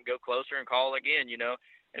get up and go closer and call again, you know,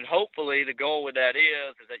 and hopefully the goal with that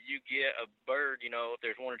is that you get a bird, you know, if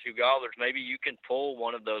there's one or two gobblers, maybe you can pull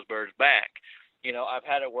one of those birds back. You know, I've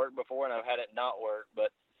had it work before and I've had it not work,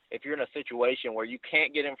 but if you're in a situation where you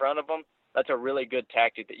can't get in front of them, that's a really good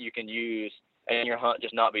tactic that you can use and your hunt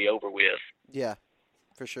just not be over with. Yeah,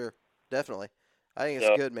 for sure. Definitely. I think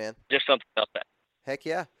it's good, man. Just something like that. Heck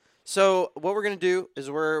yeah. So what we're going to do is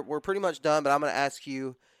we're pretty much done, but I'm going to ask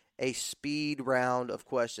you a speed round of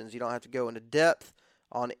questions. You don't have to go into depth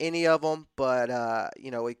on any of them, but,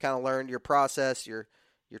 you know, we kind of learned your process, your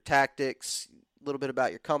tactics, a little bit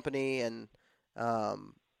about your company and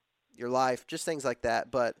your life, just things like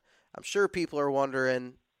that. But I'm sure people are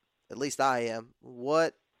wondering, at least I am,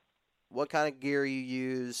 what kind of gear you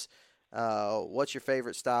use, what's your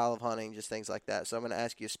favorite style of hunting, just things like that. So I'm going to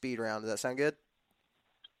ask you a speed round. Does that sound good?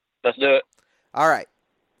 Let's do it. All right.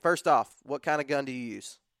 First off, what kind of gun do you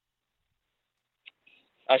use?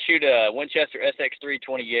 I shoot a Winchester SX3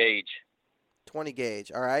 20 gauge. 20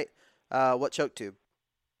 gauge. All right. What choke tube?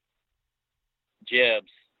 Jebs.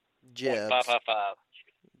 Jebs. 555.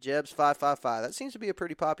 Jebs 555. That seems to be a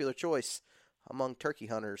pretty popular choice among turkey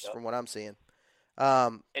hunters Yep. from what I'm seeing.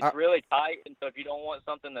 It's really tight, and so if you don't want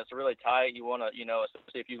something that's really tight, you want to,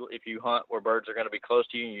 especially if you hunt where birds are going to be close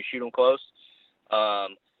to you and you shoot them close,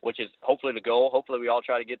 which is hopefully the goal. Hopefully we all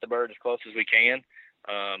try to get the bird as close as we can.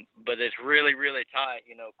 But it's really, really tight,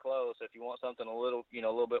 close. If you want something a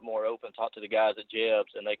little bit more open, talk to the guys at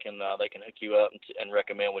Jebs, and they can hook you up and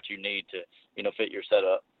recommend what you need to, fit your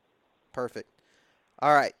setup. Perfect.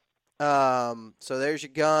 All right. So there's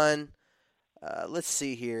your gun. Let's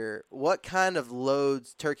see here. What kind of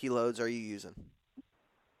turkey loads are you using?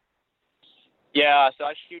 Yeah, so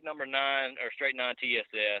I shoot number 9 or straight 9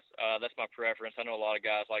 TSS. That's my preference. I know a lot of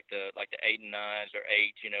guys like the 8 and 9s or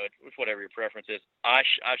 8s. It's whatever your preference is. I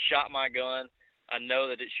shot my gun. I know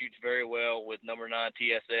that it shoots very well with number 9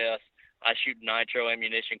 TSS. I shoot Nitro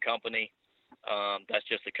Ammunition Company. That's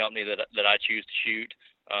just the company that I choose to shoot.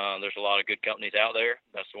 There's a lot of good companies out there.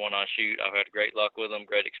 That's the one I shoot. I've had great luck with them,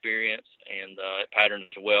 great experience, and it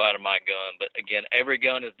patterns well out of my gun. But again, every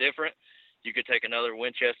gun is different. You could take another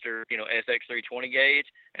Winchester, SX3 20 gauge,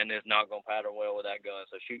 and it's not going to pattern well with that gun.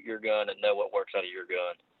 So shoot your gun and know what works out of your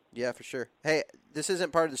gun. Yeah, for sure. Hey, this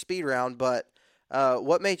isn't part of the speed round, but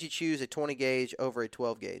what made you choose a 20 gauge over a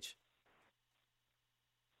 12 gauge?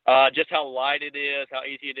 Just how light it is, how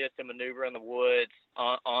easy it is to maneuver in the woods.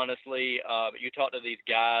 Honestly, you talk to these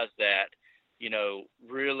guys that,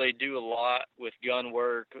 really do a lot with gun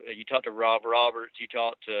work. You talk to Rob Roberts, you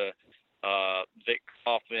talk to Vic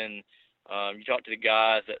Coffin, you talk to the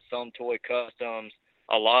guys at Some Toy Customs.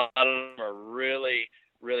 A lot of them are really,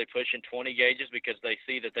 really pushing 20 gauges because they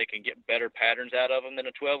see that they can get better patterns out of them than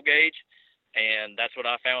a 12 gauge. And that's what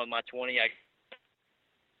I found with my 20.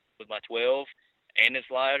 With my 12. And it's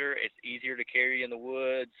lighter. It's easier to carry in the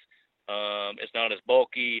woods. It's not as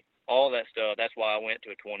bulky. All that stuff. That's why I went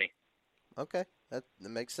to a 20. Okay, that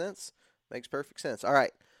makes sense. Makes perfect sense. All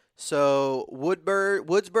right. So woods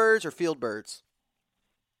birds or field birds?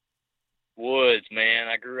 Woods, man.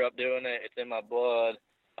 I grew up doing it. It's in my blood.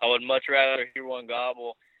 I would much rather hear one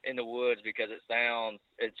gobble in the woods because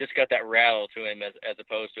it's just got that rattle to him as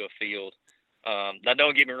opposed to a field. Now,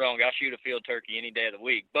 don't get me wrong. I'll shoot a field turkey any day of the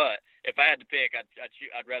week, but if I had to pick,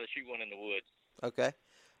 I'd rather shoot one in the woods. Okay.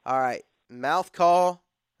 All right. Mouth call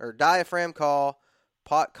or diaphragm call,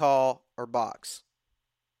 pot call, or box?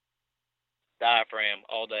 Diaphragm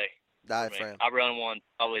all day. Diaphragm. I run one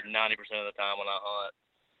probably 90% of the time when I hunt.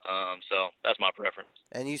 So that's my preference.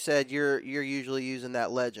 And you said you're usually using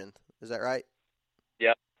that Legend. Is that right?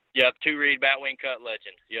 Yep. 2-reed batwing cut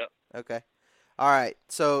Legend. Yep. Okay. All right.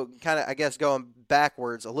 So kind of, I guess, going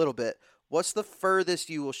backwards a little bit, what's the furthest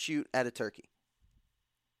you will shoot at a turkey?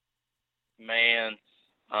 Man,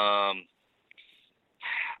 I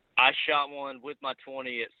shot one with my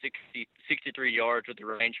 20 at 63 yards with the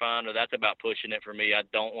rangefinder. That's about pushing it for me. I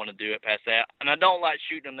don't want to do it past that. And I don't like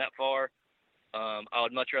shooting them that far. I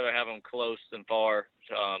would much rather have them close than far.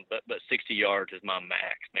 But 60 yards is my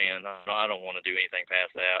max, man. I don't want to do anything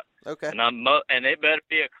past that. Okay. And it better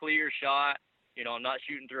be a clear shot. I'm not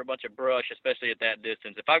shooting through a bunch of brush, especially at that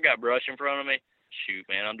distance. If I've got brush in front of me, shoot,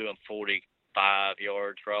 man, I'm doing 45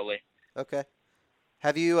 yards probably. Okay.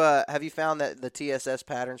 Have you found that the TSS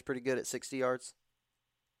pattern's pretty good at 60 yards?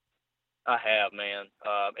 I have, man.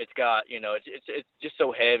 It's got, it's just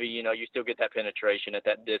so heavy. You still get that penetration at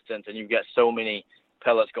that distance, and you've got so many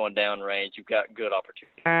pellets going down range. You've got good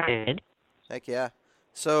opportunity. Heck yeah.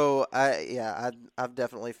 So I've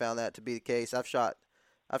definitely found that to be the case. I've shot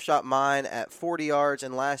mine at 40 yards,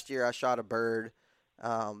 and last year I shot a bird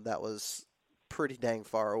that was pretty dang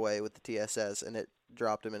far away with the TSS, and it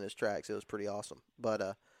dropped him in his tracks. It was pretty awesome.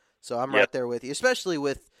 But so I'm right there with you, especially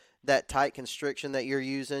with that tight constriction that you're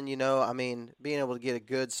using. Being able to get a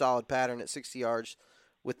good solid pattern at 60 yards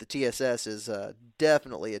with the TSS is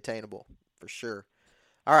definitely attainable for sure.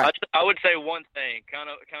 All right. I would say one thing, kind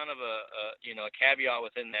of a caveat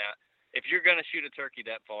within that. If you're going to shoot a turkey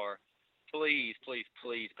that far, please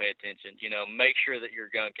pay attention. Make sure that your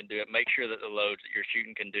gun can do it. Make sure that the loads that you're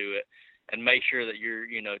shooting can do it, and make sure that you're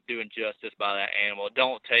doing justice by that animal.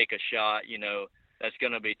 Don't take a shot that's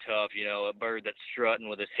going to be tough. A bird that's strutting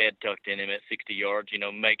with his head tucked in him at 60 yards.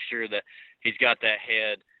 Make sure that he's got that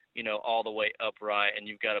head all the way upright, and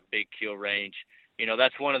you've got a big kill range.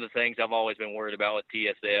 That's one of the things I've always been worried about with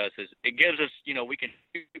TSS is it gives us we can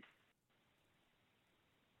shoot.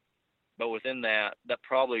 But within that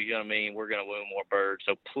probably going to mean we're going to wound more birds.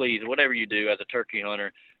 So please, whatever you do as a turkey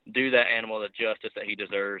hunter, do that animal the justice that he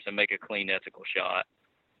deserves and make a clean, ethical shot.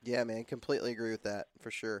 Yeah, man, completely agree with that for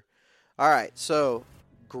sure. All right, so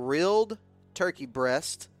grilled turkey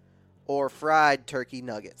breast or fried turkey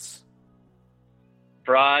nuggets?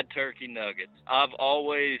 Fried turkey nuggets. I've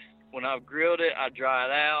always, when I've grilled it, I dry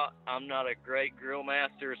it out. I'm not a great grill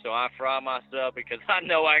master, so I fry my stuff because I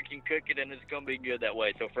know I can cook it and it's going to be good that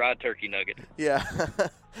way. So fried turkey nuggets. Yeah,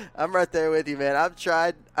 I'm right there with you, man. I've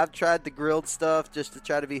tried the grilled stuff just to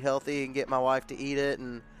try to be healthy and get my wife to eat it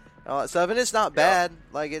and all that stuff, and it's not bad.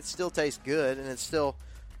 Like, it still tastes good, and it's still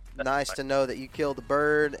nice to know that you killed the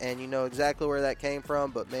bird and you know exactly where that came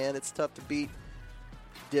from. But man, it's tough to beat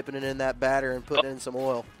dipping it in that batter and putting it in some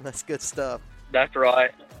oil. That's good stuff. That's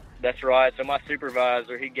right. That's right. So my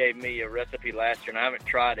supervisor, he gave me a recipe last year, and I haven't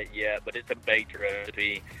tried it yet, but it's a baked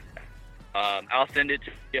recipe. I'll send it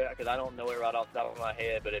to you because I don't know it right off the top of my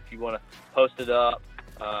head, but if you want to post it up,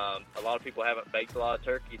 a lot of people haven't baked a lot of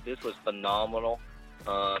turkey. This was phenomenal.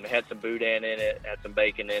 It had some boudin in it, had some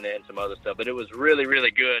bacon in it, and some other stuff, but it was really, really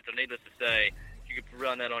good. So needless to say, you can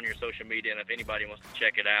run that on your social media, and if anybody wants to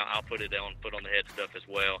check it out, I'll put it on Foot on the Head stuff as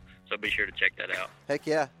well. So be sure to check that out. Heck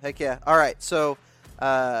yeah. All right, so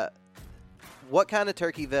what kind of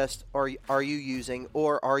turkey vest are you using,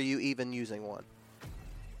 or are you even using one?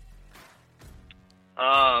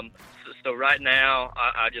 So right now,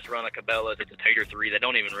 I just run a Cabela's. It's a Tater 3. They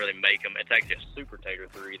don't even really make them. It's actually a Super Tater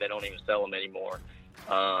 3. They don't even sell them anymore.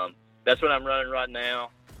 That's what I'm running right now.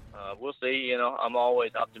 We'll see. You know, I'm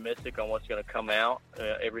always optimistic on what's going to come out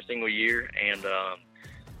every single year. And,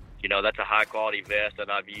 you know, that's a high-quality vest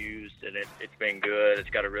that I've used, and it's been good. It's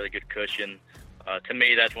got a really good cushion. To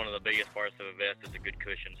me, that's one of the biggest parts of a vest is a good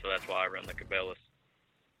cushion, so that's why I run the Cabela's.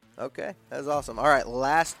 Okay, that's awesome. All right,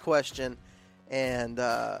 last question, and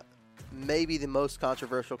maybe the most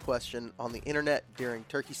controversial question on the internet during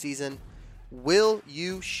turkey season. Will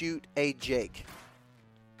you shoot a Jake?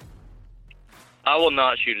 I will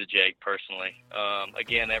not shoot a Jake personally.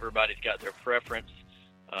 Again, everybody's got their preference.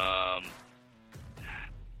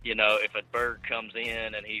 You know, if a bird comes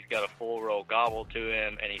in and he's got a full roll gobble to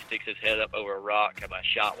him and he sticks his head up over a rock, have I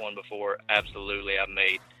shot one before? Absolutely. I've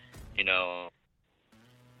made, you know,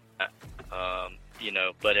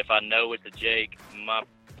 but if I know it's a Jake, my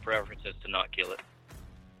preference is to not kill it.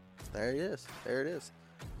 There it is.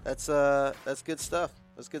 That's good stuff.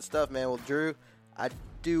 That's good stuff, man. Well, Drew, I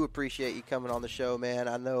do appreciate you coming on the show, man.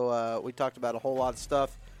 I know we talked about a whole lot of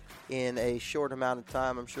stuff in a short amount of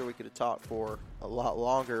time. I'm sure we could have talked for a lot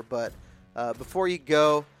longer, but before you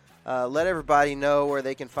go, let everybody know where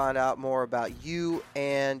they can find out more about you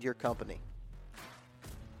and your company.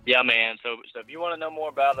 Yeah, man. So if you want to know more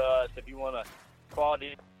about us, if you want to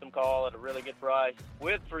quality some call at a really good price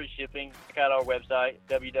with free shipping, check out our website,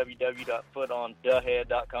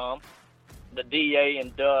 www.footonthehead.com. The DA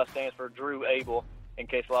in DUH stands for Drew Abel, in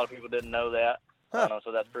case a lot of people didn't know that.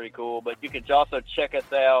 So that's pretty cool. But you can also check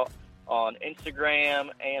us out on Instagram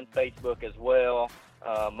and Facebook as well.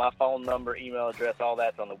 My phone number, email address, all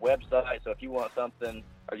that's on the website. So if you want something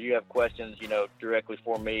or you have questions, directly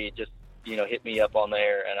for me, just, hit me up on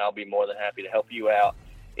there, and I'll be more than happy to help you out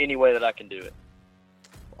any way that I can do it.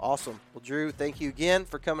 Awesome. Well, Drew, thank you again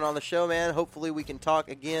for coming on the show, man. Hopefully we can talk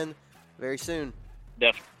again very soon.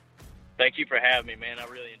 Definitely. Thank you for having me, man. I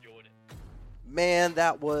really enjoyed it. Man,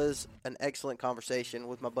 that was an excellent conversation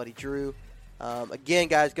with my buddy Drew. Again,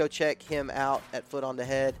 guys, go check him out at Foot on the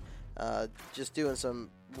Head. Just doing some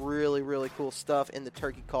really, really cool stuff in the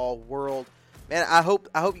turkey call world. Man, I hope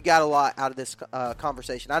you got a lot out of this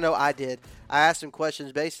conversation. I know I did. I asked him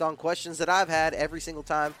questions based on questions that I've had every single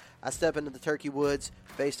time I step into the turkey woods,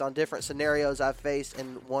 based on different scenarios I've faced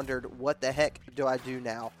and wondered, what the heck do I do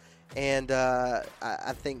now? And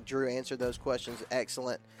I think Drew answered those questions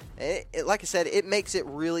excellent. Like I said, it makes it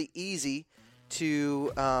really easy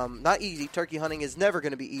to, not easy, turkey hunting is never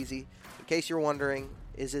going to be easy. In case you're wondering,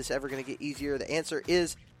 is this ever going to get easier? The answer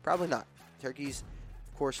is probably not. Turkeys,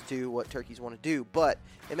 of course, do what turkeys want to do, but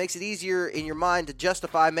it makes it easier in your mind to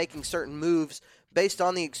justify making certain moves based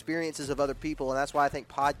on the experiences of other people, and that's why I think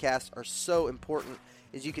podcasts are so important,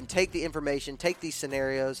 is you can take the information, take these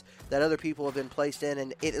scenarios that other people have been placed in,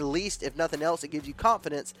 and it, at least, if nothing else, it gives you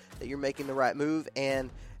confidence that you're making the right move. And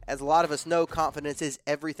as a lot of us know, confidence is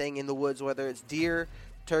everything in the woods, whether it's deer,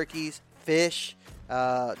 turkeys, fish,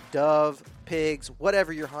 dove, pigs,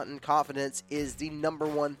 whatever you're hunting. Confidence is the number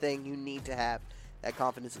one thing you need to have. That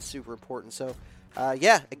confidence is super important. So,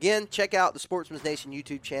 again, check out the Sportsman's Nation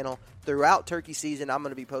YouTube channel. Throughout turkey season, I'm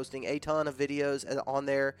going to be posting a ton of videos on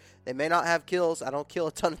there. They may not have kills. I don't kill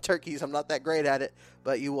a ton of turkeys. I'm not that great at it.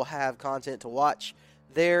 But you will have content to watch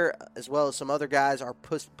there, as well as some other guys are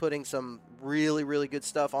putting some really, really good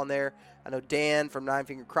stuff on there. I know Dan from Nine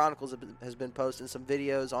Finger Chronicles has been posting some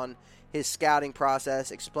videos on his scouting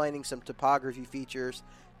process, explaining some topography features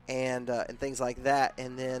and things like that.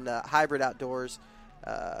 And then Hybrid Outdoors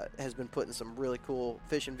has been putting some really cool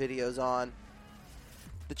fishing videos on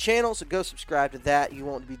the channel, so go subscribe to that. You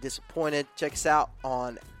won't be disappointed. Check us out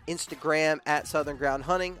on Instagram at Southern Ground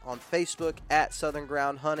Hunting, on Facebook at Southern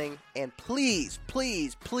Ground Hunting, and please,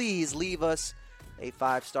 please, please leave us a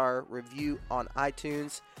 5-star review on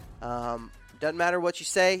iTunes. Doesn't matter what you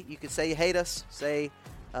say. You can say you hate us, say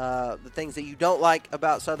the things that you don't like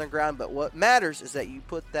about Southern Ground, but what matters is that you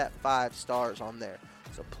put that 5 stars on there.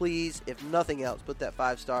 So please, if nothing else, put that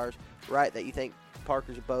 5 stars, right, that you think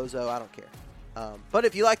Parker's a bozo. I don't care. But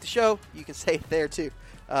if you like the show, you can say it there too.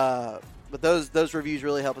 But those reviews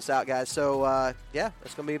really help us out, guys. So, yeah,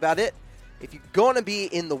 that's going to be about it. If you're going to be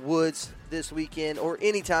in the woods this weekend or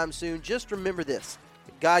anytime soon, just remember this.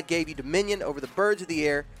 God gave you dominion over the birds of the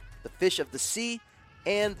air, the fish of the sea,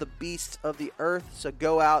 and the beasts of the earth. So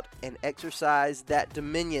go out and exercise that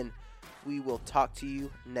dominion. We will talk to you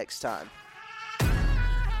next time.